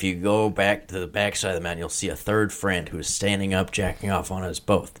 And if you go back to the back side of the mountain, you'll see a third friend who is standing up, jacking off on us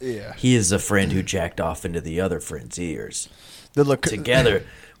both. Yeah. He is the friend who jacked off into the other friend's ears. Together,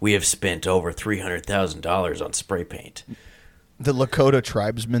 we have spent over $300,000 on spray paint. The Lakota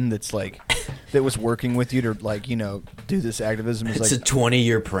tribesman that was working with you to do this activism is it's a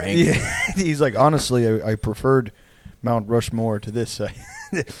 20-year prank. Yeah, he's like, honestly, I preferred Mount Rushmore to this.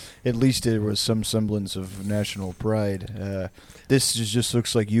 At least there was some semblance of national pride. This just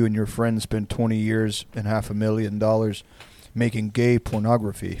looks like you and your friends spent 20 years and $500,000 making gay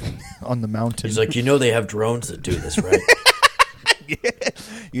pornography on the mountain. He's like, they have drones that do this, right?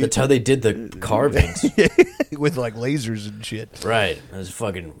 That's how they did the carvings. With lasers and shit. Right. That's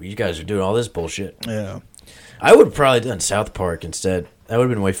fucking, you guys are doing all this bullshit. Yeah. I would have probably done South Park instead. That would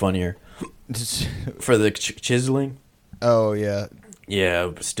have been way funnier. For the chiseling. Oh, yeah. Yeah,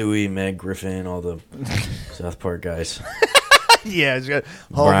 Stewie, Meg Griffin, all the South Park guys. Yeah, it's got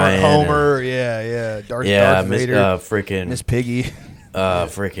Homer, Darth Vader, freaking Miss Piggy,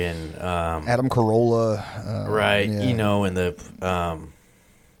 freaking Adam Carolla, right? Yeah. And the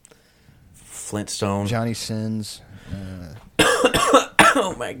Flintstone, Johnny Sins.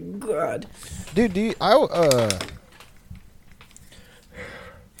 Oh my god, dude! There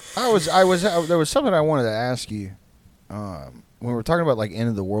was something I wanted to ask you when we were talking about end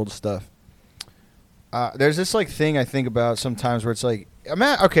of the world stuff. There's this thing I think about sometimes where it's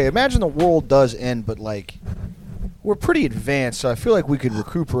imagine the world does end, but we're pretty advanced, so I feel like we could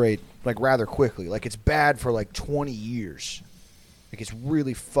recuperate rather quickly. It's bad for 20 years. It's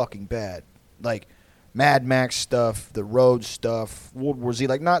really fucking bad. Mad Max stuff, the road stuff, World War Z,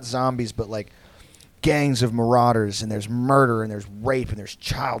 not zombies, but gangs of marauders, and there's murder, and there's rape, and there's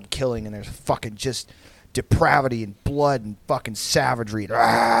child killing, and there's fucking just depravity and blood and fucking savagery,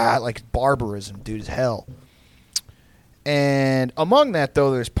 barbarism, dude, is hell. And among that,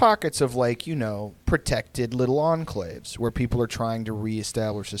 though, there's pockets of protected little enclaves where people are trying to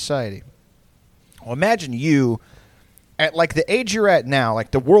reestablish society. Well, imagine you at the age you're at now,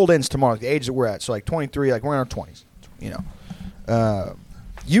 the world ends tomorrow, the age that we're at, so 23, we're in our 20s,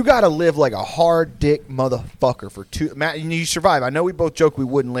 you got to live like a hard dick motherfucker for you survive. I know we both joke we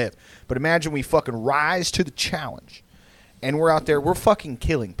wouldn't live, but imagine we fucking rise to the challenge, and we're out there, we're fucking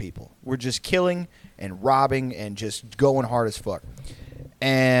killing people. We're just killing and robbing and just going hard as fuck.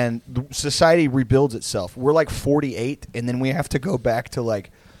 And society rebuilds itself. We're 48, and then we have to go back to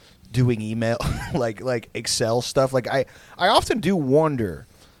doing email, like Excel stuff. I often do wonder.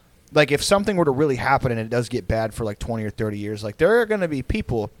 If something were to really happen and it does get bad for 20 or 30 years, there are going to be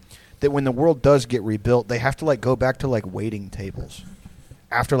people that when the world does get rebuilt, they have to go back to waiting tables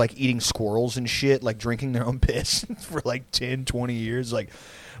after eating squirrels and shit, drinking their own piss for 10, 20 years.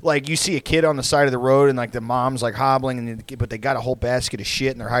 You see a kid on the side of the road and the mom's hobbling, but they got a whole basket of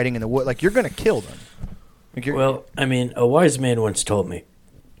shit and they're hiding in the wood. You're going to kill them. Well, I mean, a wise man once told me,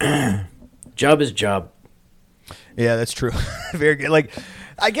 job is job. Yeah, that's true. Very good.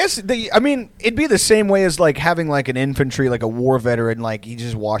 I guess it'd be the same way as having an infantry, a war veteran, he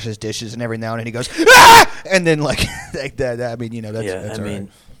just washes dishes and every now and then he goes, ah! And then that. I mean, that's yeah. Right.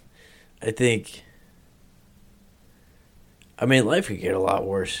 I think. Life could get a lot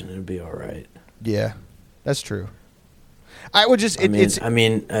worse and it'd be all right. Yeah, that's true. I would just.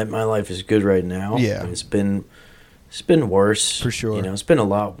 My life is good right now. Yeah, it's been worse for sure. It's been a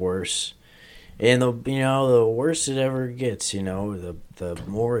lot worse. And the worse it ever gets, the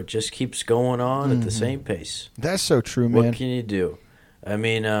more it just keeps going on at the same pace. That's so true, man. What can you do?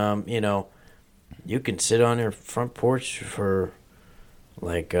 You can sit on your front porch for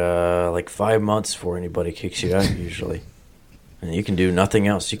 5 months before anybody kicks you out usually, and you can do nothing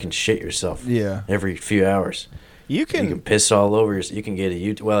else. You can shit yourself. Yeah. Every few hours. You can piss all over. You can get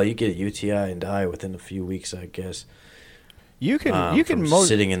you get a UTI and die within a few weeks, I guess. You can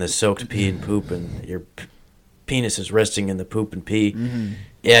sitting in the soaked pee and poop, and your penis is resting in the poop and pee. Mm-hmm.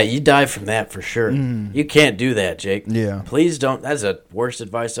 Yeah, you die from that for sure. Mm-hmm. You can't do that, Jake. Yeah. Please don't. That's the worst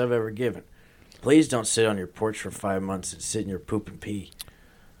advice I've ever given. Please don't sit on your porch for 5 months and sit in your poop and pee.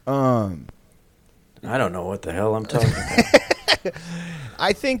 I don't know what the hell I'm talking about.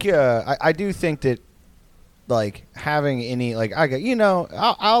 I think I do think that like having any like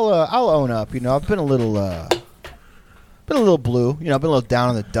I'll own up. I've been a little blue. I've been a little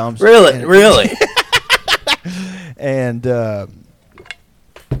down in the dumps. Really.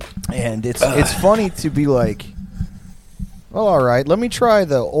 And it's funny to be like, well, all right, let me try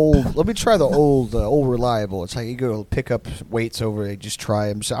the old reliable. It's like you go pick up weights over there, just try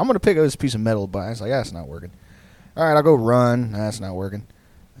them. So I'm going to pick up this piece of metal, but it's like, that's not working. All right, I'll go run. That's not working.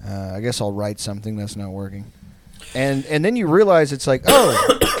 I guess I'll write something. That's not working. And then you realize it's like,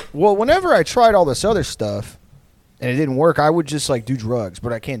 oh, well, whenever I tried all this other stuff and it didn't work, I would just like do drugs,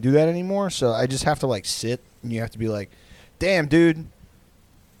 but I can't do that anymore. So I just have to like sit, and you have to be like, damn, dude.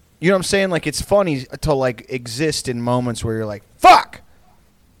 You know what I'm saying? Like, it's funny to like exist in moments where you're like, fuck.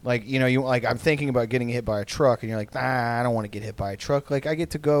 Like, you like, I'm thinking about getting hit by a truck, and you're like, nah, I don't want to get hit by a truck. Like, I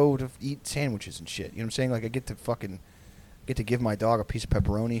get to go to eat sandwiches and shit. You know what I'm saying? Like, I get to give my dog a piece of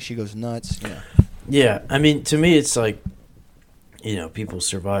pepperoni. She goes nuts. Yeah, I mean, to me, it's like, people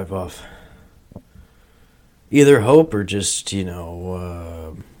survive off either hope or just,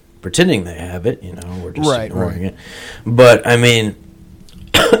 pretending they have it, or just ignoring it. But, I mean,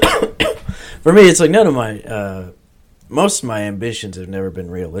 for me, it's like none of my, most of my ambitions have never been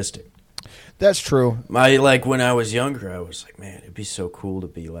realistic. That's true. When I was younger, I was like, man, it'd be so cool to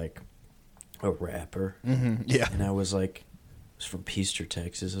be like a rapper. Mm-hmm. Yeah. And I was like, from Peaster,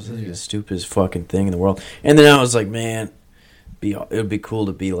 Texas. It was like the stupidest fucking thing in the world. And then I was like, man, it would be cool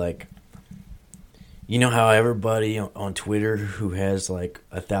to be like, how everybody on Twitter who has like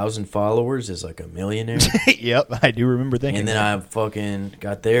 1,000 followers is like a millionaire? Yep, I do remember thinking. And then I fucking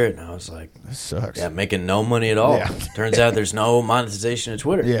got there and I was like, this sucks. Yeah, making no money at all. Yeah. Turns out there's no monetization of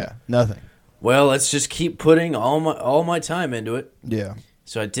Twitter. Yeah, nothing. Well, let's just keep putting all my time into it. Yeah.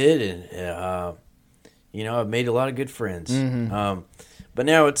 So I did, and I've made a lot of good friends. Mm-hmm. But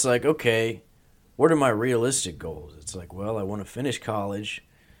now it's like, okay, what are my realistic goals? It's like, well, I want to finish college.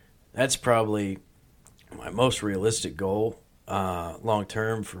 That's probably my most realistic goal long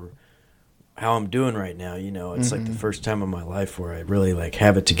term for how I'm doing right now. It's like the first time in my life where I really like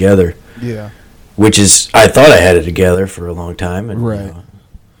have it together. Yeah. Which is, I thought I had it together for a long time, and right.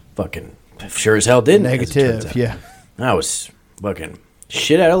 Fucking sure as hell didn't. Negative, yeah. I was fucking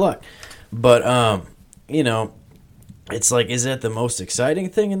shit out of luck. But it's like, is that the most exciting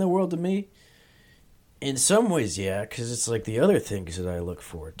thing in the world to me? In some ways, yeah, because it's like the other things that I look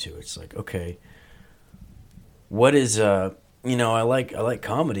forward to. It's like, okay, what is I like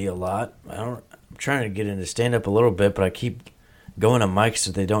comedy a lot. I'm trying to get into stand up a little bit, but I keep going to mics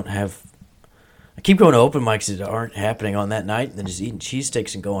that they don't have. I keep going to open mics that aren't happening on that night, and then just eating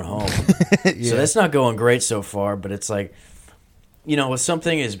cheesesteaks and going home. Yeah. So that's not going great so far. But it's like, with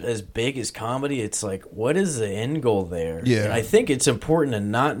something as big as comedy, it's like, what is the end goal there? Yeah. And I think it's important to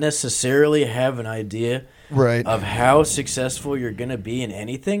not necessarily have an idea of how successful you're going to be in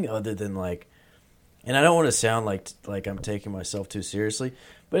anything other than like, and I don't want to sound like I'm taking myself too seriously,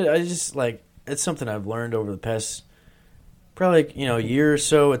 but I just like, it's something I've learned over the past probably, year or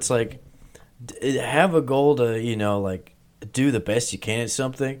so. It's like, have a goal to, do the best you can at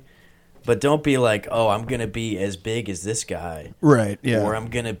something. But don't be like, oh, I'm going to be as big as this guy. Right, yeah. Or I'm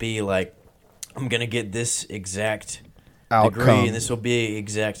going to be like, I'm going to get this exact outcome. Degree, and this will be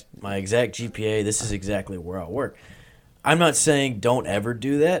my exact GPA. This is exactly where I'll work. I'm not saying don't ever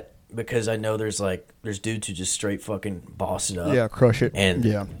do that, because I know there's dudes who just straight fucking boss it up. Yeah, crush it. And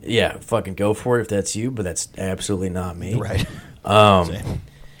yeah, fucking go for it if that's you, but that's absolutely not me. Right.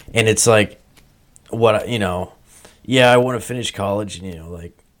 And it's like, I want to finish college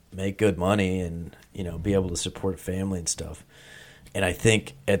and, make good money and, be able to support a family and stuff. And I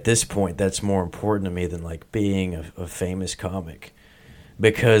think at this point that's more important to me than, being a famous comic.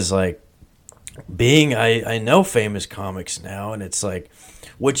 Because, I know famous comics now, and it's like,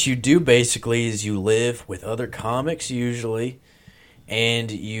 what you do basically is you live with other comics usually,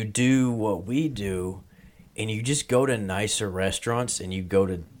 and you do what we do, and you just go to nicer restaurants and you go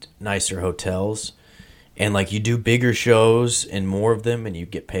to nicer hotels. And, you do bigger shows and more of them, and you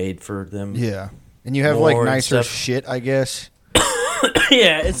get paid for them. Yeah. And you have, nicer shit, I guess.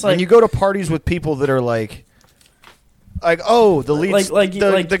 Yeah, it's like... And you go to parties with people that are, the lead...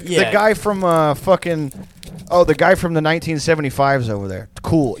 The guy from, the guy from the 1975's over there.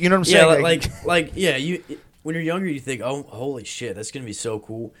 Cool. You know what I'm saying? When you're younger, you think, oh, holy shit, that's going to be so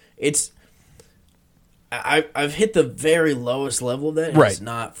cool. It's... I've hit the very lowest level of that. Right. It's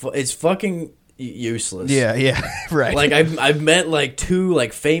not... It's fucking... useless. Yeah, right. I've met two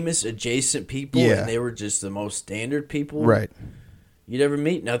famous adjacent people, and they were just the most standard people. Right. you'd ever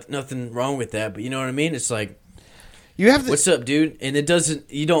meet. Nothing wrong with that, but you know what I mean? It's like, what's up, dude? And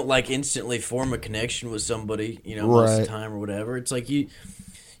you don't like instantly form a connection with somebody, most of the time or whatever. It's like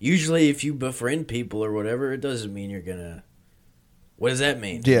usually if you befriend people or whatever, it doesn't mean you're gonna. What does that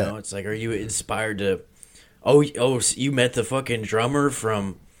mean? Yeah. It's like, are you inspired to? Oh, you met the fucking drummer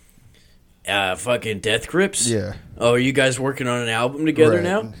from fucking Death Grips? Yeah. Oh, are you guys working on an album together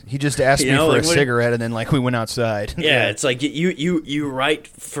now? He just asked me for a cigarette, and then we went outside. Yeah, it's like you write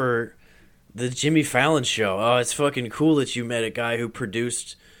for the Jimmy Fallon show. Oh, it's fucking cool that you met a guy who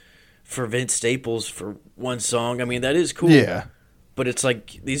produced for Vince Staples for one song. I mean, that is cool. Yeah. But it's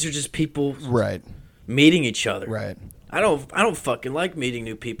like, these are just people meeting each other. Right. I don't fucking like meeting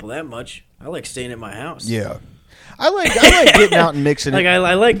new people that much. I like staying at my house. Yeah. I like getting out and mixing it.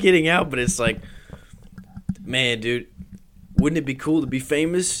 I like getting out, but it's like, man, dude, wouldn't it be cool to be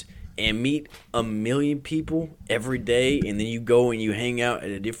famous and meet 1 million people every day, and then you go and you hang out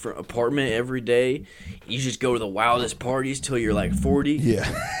at a different apartment every day? You just go to the wildest parties till you're like 40.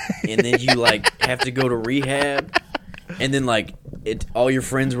 Yeah. And then you have to go to rehab, and then all your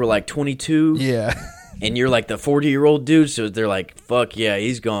friends were 22. Yeah. And you're the 40-year-old dude, so they're like, fuck yeah,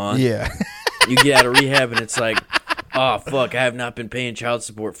 he's gone. Yeah. You get out of rehab, and it's like, oh, fuck, I have not been paying child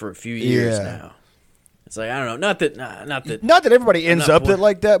support for a few years now. It's like, I don't know. Not that everybody ends up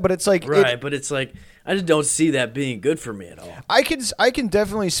like that, but it's like... Right, but it's like, I just don't see that being good for me at all. I can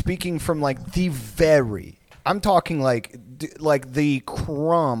definitely, speaking from the very... I'm talking the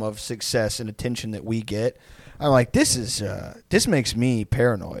crumb of success and attention that we get. I'm like, this makes me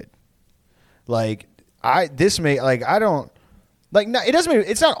paranoid. It doesn't make,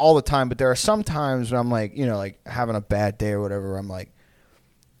 it's not all the time, but there are some times when I'm having a bad day or whatever. I'm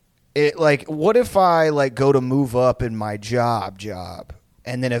what if I go to move up in my job,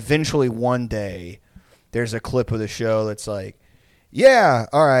 and then eventually one day there's a clip of the show that's yeah,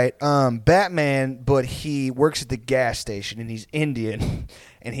 all right, Batman, but he works at the gas station and he's Indian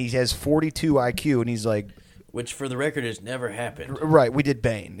and he has 42 IQ and he's which, for the record, has never happened. Right, we did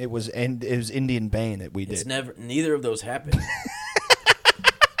Bane. It was Indian Bane that we did. Neither of those happened.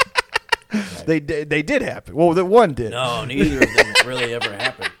 They did happen. Well, the one did. No, neither of them really ever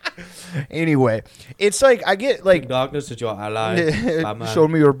happened. Anyway, it's I get darkness is your ally. Show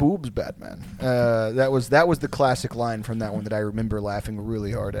me your boobs, Batman. That was the classic line from that one that I remember laughing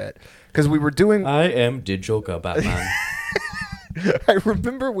really hard at because we were doing. I am the Joker, Batman. I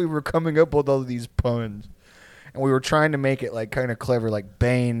remember we were coming up with all of these puns. And we were trying to make it kind of clever,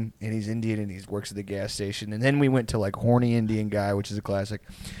 Bane, and he's Indian and he works at the gas station. And then we went to horny Indian guy, which is a classic.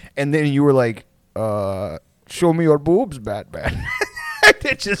 And then you were show me your boobs, Batman.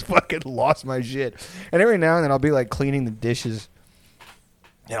 It just fucking lost my shit. And every now and then I'll be cleaning the dishes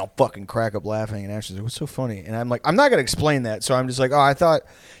and I'll fucking crack up laughing. And Ashley's what's so funny? And I'm I'm not going to explain that. So I'm just I thought,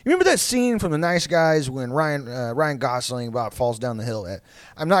 you remember that scene from The Nice Guys when Ryan Gosling about falls down the hill?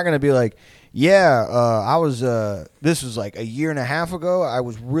 I'm not going to be yeah, I was, this was a year and a half ago. I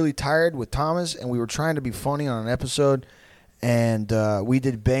was really tired with Thomas, and we were trying to be funny on an episode, and we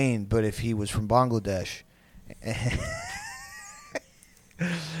did Bane, but if he was from Bangladesh.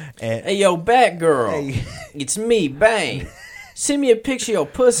 Hey, yo, Batgirl. Hey. It's me, Bane. Send me a picture of your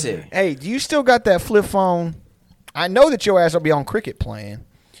pussy. Hey, do you still got that flip phone? I know that your ass will be on cricket playing.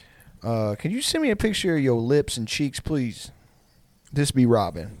 Can you send me a picture of your lips and cheeks, please? This be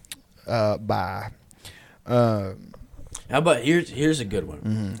Robin. Bye. How about here's a good one.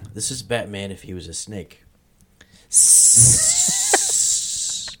 Mm-hmm. This is Batman if he was a snake.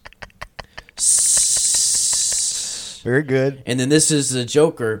 Very good. And then this is the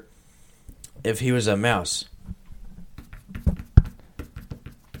Joker if he was a mouse.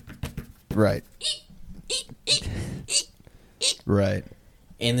 Right. Right.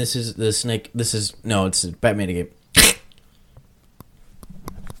 And this is the snake. It's Batman again.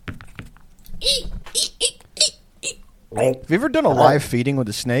 Have you ever done a live feeding with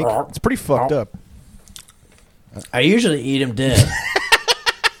a snake? It's pretty fucked up. I usually eat them dead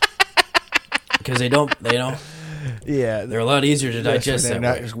because they don't. Yeah, they're a lot easier to digest. They're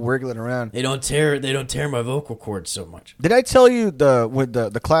not just wiggling around. They don't tear my vocal cords so much. Did I tell you with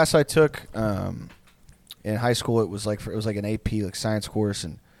the class I took in high school? It was an AP science course,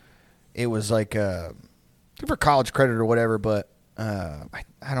 and it was for college credit or whatever, but.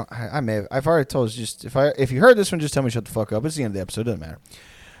 I've already told you. Just if you heard this one, just tell me shut the fuck up. It's the end of the episode. It doesn't matter.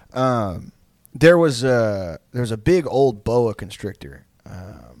 There was a big old boa constrictor,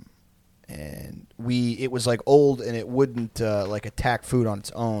 and it was old and it wouldn't attack food on its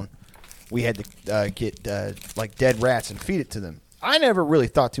own. We had to get dead rats and feed it to them. I never really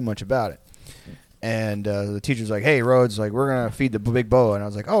thought too much about it. And the teacher's like, "Hey, Rhodes, like we're gonna feed the big boa," and I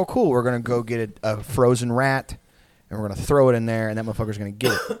was like, "Oh, cool. We're gonna go get a frozen rat, and we're gonna throw it in there, and that motherfucker's gonna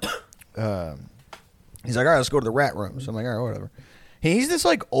get it." He's like, "All right, let's go to the rat room." So I'm like, "All right, whatever." He's this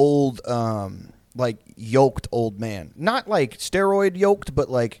like old, like yoked old man, not like steroid yoked, but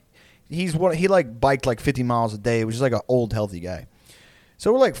like he like biked like 50 miles a day, which is like an old healthy guy.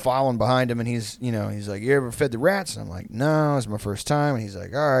 So we're like following behind him, and he's like, "You ever fed the rats?" And I'm like, "No, it's my first time." And he's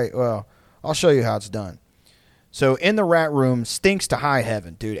like, "All right, well, I'll show you how it's done." So in the rat room, stinks to high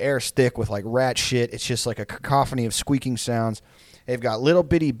heaven, dude. Air's thick with like rat shit. It's just like a cacophony of squeaking sounds. They've got little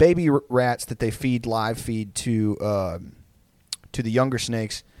bitty baby rats that they live feed to the younger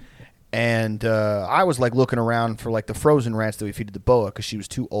snakes. And I was like looking around for like the frozen rats that we feed to the boa because she was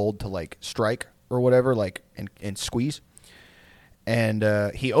too old to like strike or whatever, like and squeeze. And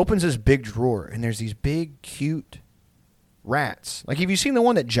he opens this big drawer, and there's these big, cute rats. Like, have you seen the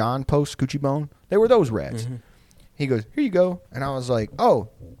one that John posts, Coochie Bone? They were those rats. Mm-hmm. He goes, "Here you go." And I was like, "Oh,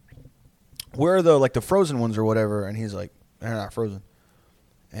 where are the frozen ones or whatever?" And he's like, "They're not frozen."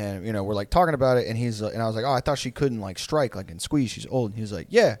 And, we're like talking about it, and and I was like, "Oh, I thought she couldn't like strike, like and squeeze. She's old." And he's like,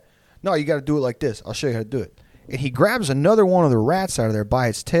 "Yeah, no, you got to do it like this. I'll show you how to do it." And he grabs another one of the rats out of there by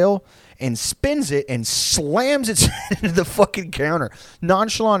its tail and spins it and slams its head into the fucking counter.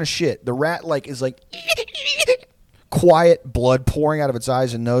 Nonchalant as shit. The rat is like quiet, blood pouring out of its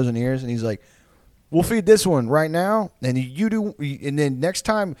eyes and nose and ears. And he's like, "We'll feed this one right now. And you do. And then next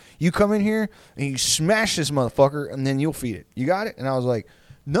time you come in here and you smash this motherfucker, and then you'll feed it. You got it?" And I was like,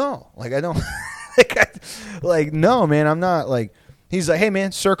 "No, like I don't no, man, I'm not like." He's like, "Hey,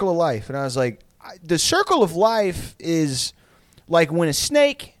 man, circle of life." And I was like, the circle of life is like when a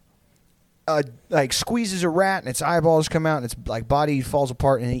snake like squeezes a rat and its eyeballs come out and its like body falls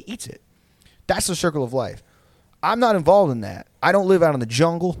apart and he eats it. That's the circle of life. I'm not involved in that. I don't live out in the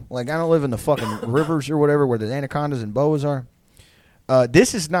jungle. Like, I don't live in the fucking rivers or whatever where the anacondas and boas are.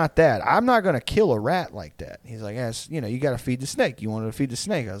 This is not that. I'm not going to kill a rat like that. He's like, "Yes, you got to feed the snake. You wanted to feed the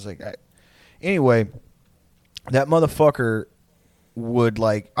snake." I was like, anyway, that motherfucker would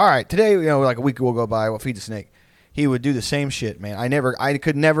like, "All right, today, like a week will go by, we'll feed the snake." He would do the same shit, man. I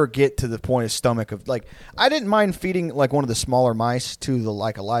could never get to the point of stomach of like, I didn't mind feeding like one of the smaller mice to a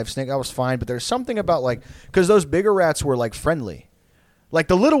live snake. I was fine, but there's something about like, because those bigger rats were like friendly. Like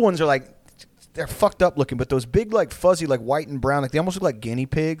the little ones are like, they're fucked up looking, but those big like fuzzy like white and brown, like they almost look like guinea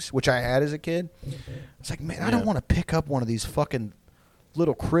pigs, which I had as a kid. It's like, man, I don't want to pick up one of these fucking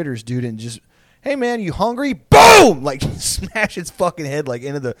little critters, dude, and just, "Hey, man, you hungry?" Boom! Like smash its fucking head like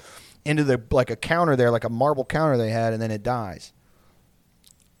into the like a counter there, like a marble counter they had, and then it dies.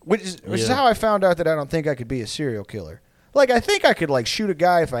 Which is how I found out that I don't think I could be a serial killer. Like, I think I could like shoot a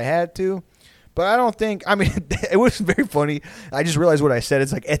guy if I had to, but I don't think. I mean, it was very funny. I just realized what I said.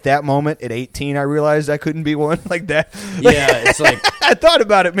 It's like at that moment at 18, I realized I couldn't be one like that. Yeah, it's like I thought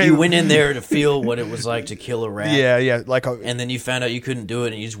about it. Maybe you went in there to feel what it was like to kill a rat. Yeah, and then you found out you couldn't do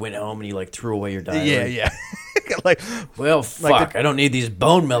it, and you just went home and you like threw away your diary. Yeah. Like, well, fuck, I don't need these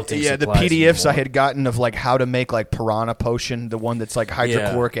bone melting supplies. The PDFs anymore I had gotten of like how to make like piranha potion, the one that's like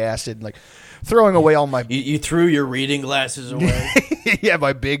hydrochloric acid, like throwing away all my. You threw your reading glasses away. Yeah,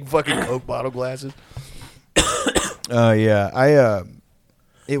 my big fucking Coke bottle glasses. Yeah,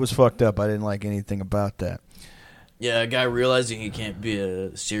 it was fucked up. I didn't like anything about that. Yeah, a guy realizing he can't be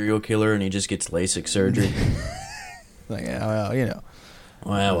a serial killer and he just gets LASIK surgery. Like, well,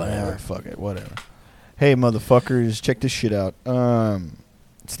 well, whatever. Fuck it, whatever. Hey, motherfuckers, check this shit out.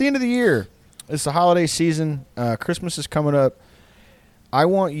 It's the end of the year. It's the holiday season. Christmas is coming up. I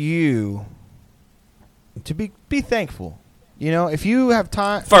want you to be thankful. If you have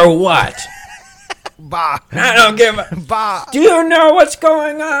time. For what? Bah. I don't give a... Bah. Do you know what's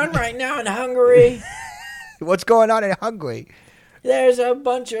going on right now in Hungary? What's going on in Hungary? There's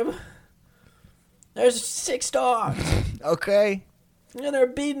 6 dogs. Okay. And they're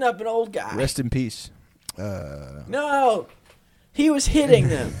beating up an old guy. Rest in peace. No, he was hitting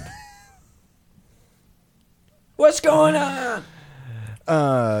them. What's going on?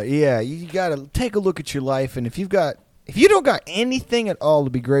 Yeah, you gotta take a look at your life, and if you don't got anything at all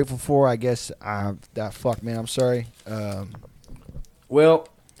to be grateful for, I guess fuck, man, I'm sorry. Well,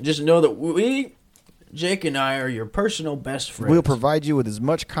 just know that Jake and I are your personal best friends. We'll provide you with as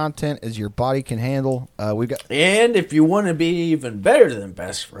much content as your body can handle. And if you want to be even better than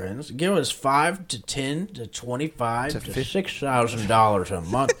best friends, give us $5 to $10 to $25 to $6,000 a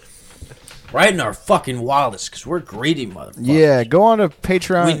month. Right in our fucking wallets, because we're greedy motherfuckers. Yeah, go on to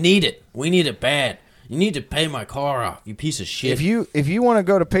Patreon. We need it. We need it bad. You need to pay my car off, you piece of shit. If you want to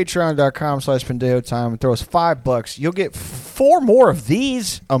go to patreon.com/Pendejo Time and throw us $5, you'll get 4 more of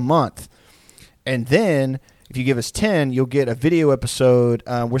these a month. And then if you give us 10, you'll get a video episode.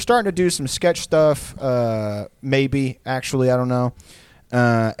 We're starting to do some sketch stuff, maybe, actually, I don't know.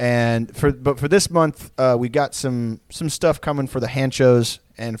 But for this month, we got some stuff coming for the Hanchos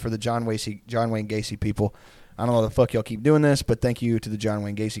and for the John Wayne Gacy people. I don't know how the fuck y'all keep doing this, but thank you to the John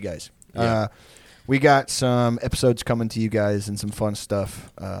Wayne Gacy guys. Yeah. We got some episodes coming to you guys and some fun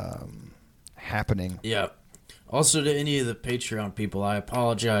stuff happening. Yeah. Also, to any of the Patreon people, I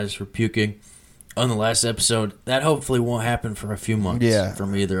apologize for puking on the last episode. That hopefully won't happen for a few months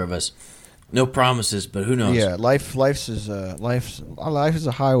from either of us. No promises, but who knows? Yeah, life is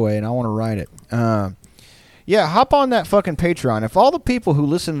a highway, and I want to ride it. Yeah, hop on that fucking Patreon. If all the people who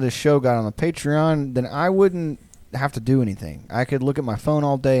listen to this show got on the Patreon, then I wouldn't have to do anything. I could look at my phone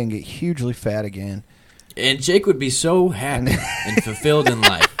all day and get hugely fat again. And Jake would be so happy and fulfilled in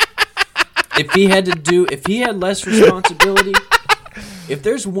life. If he had less responsibility, if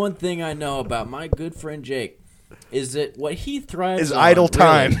there's one thing I know about my good friend Jake, is that what he thrives is on idle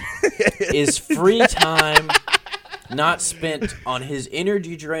time. Really, is free time not spent on his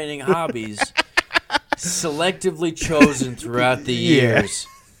energy-draining hobbies, selectively chosen throughout the years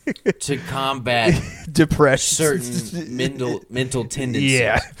to combat depression, certain mental tendencies.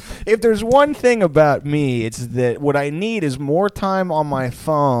 Yeah. If there's one thing about me, it's that what I need is more time on my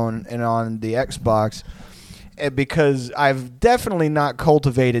phone and on the Xbox, because I've definitely not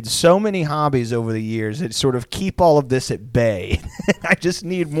cultivated so many hobbies over the years that sort of keep all of this at bay. I just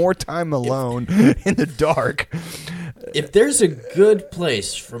need more time alone in the dark. If there's a good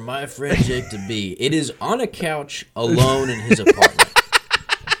place for my friend Jake to be, it is on a couch alone in his apartment.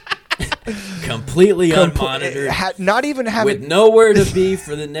 Completely unmonitored. Not even having... With nowhere to be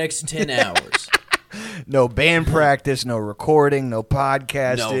for the next 10 hours. No band practice, no recording, no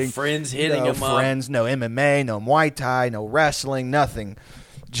podcasting. No friends hitting him up. No MMA, no Muay Thai, no wrestling, nothing.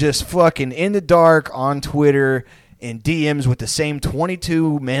 Just fucking in the dark on Twitter in DMs with the same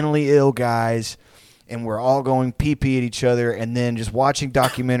 22 mentally ill guys, and we're all going pee-pee at each other, and then just watching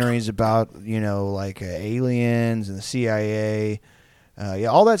documentaries about, like aliens and the CIA.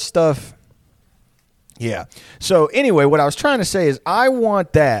 All that stuff. Yeah. So anyway, what I was trying to say is I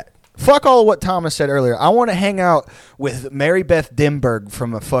want that. Fuck all of what Thomas said earlier. I want to hang out with Mary Beth Dimberg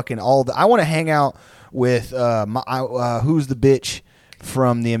from I want to hang out with who's the bitch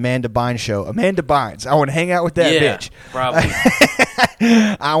from the Amanda Bynes show? Amanda Bynes. I want to hang out with that bitch. Probably.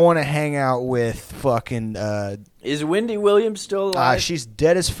 I want to hang out with fucking... Is Wendy Williams still alive? She's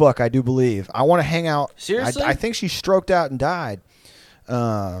dead as fuck, I do believe. I want to hang out... Seriously? I think she stroked out and died.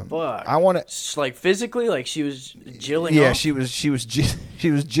 Fuck. I want to... Like physically? Like she was jilling off? Yeah, she was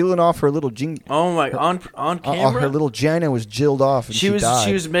jilling off her little... Oh my... On camera? Her little Gina was jilled off and she died.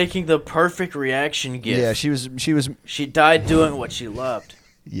 She was making the perfect reaction gif. Yeah, she was... She died doing what she loved.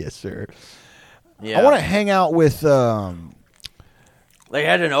 Yes, sir. Yeah. I want to hang out with... They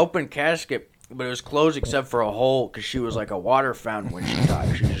had an open casket, but it was closed except for a hole because she was like a water fountain when she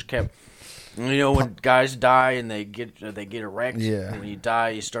died. She just kept... when guys die and they get erect, when you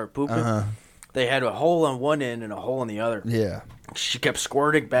die, you start pooping. Uh-huh. They had a hole on one end and a hole on the other. Yeah. She kept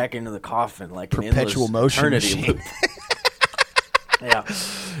squirting back into the coffin like perpetual an motion eternity machine. loop. Yeah.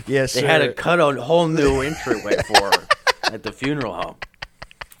 Yes, they had to cut a whole new entryway for her at the funeral home.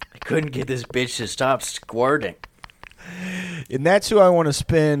 I couldn't get this bitch to stop squirting. And that's who I want to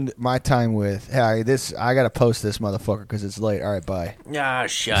spend my time with. Hey, I got to post this motherfucker because it's late. All right, bye.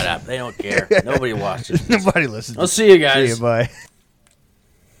 Shut up. They don't care. Nobody watches this. Nobody listens. I'll see you guys. See you, bye.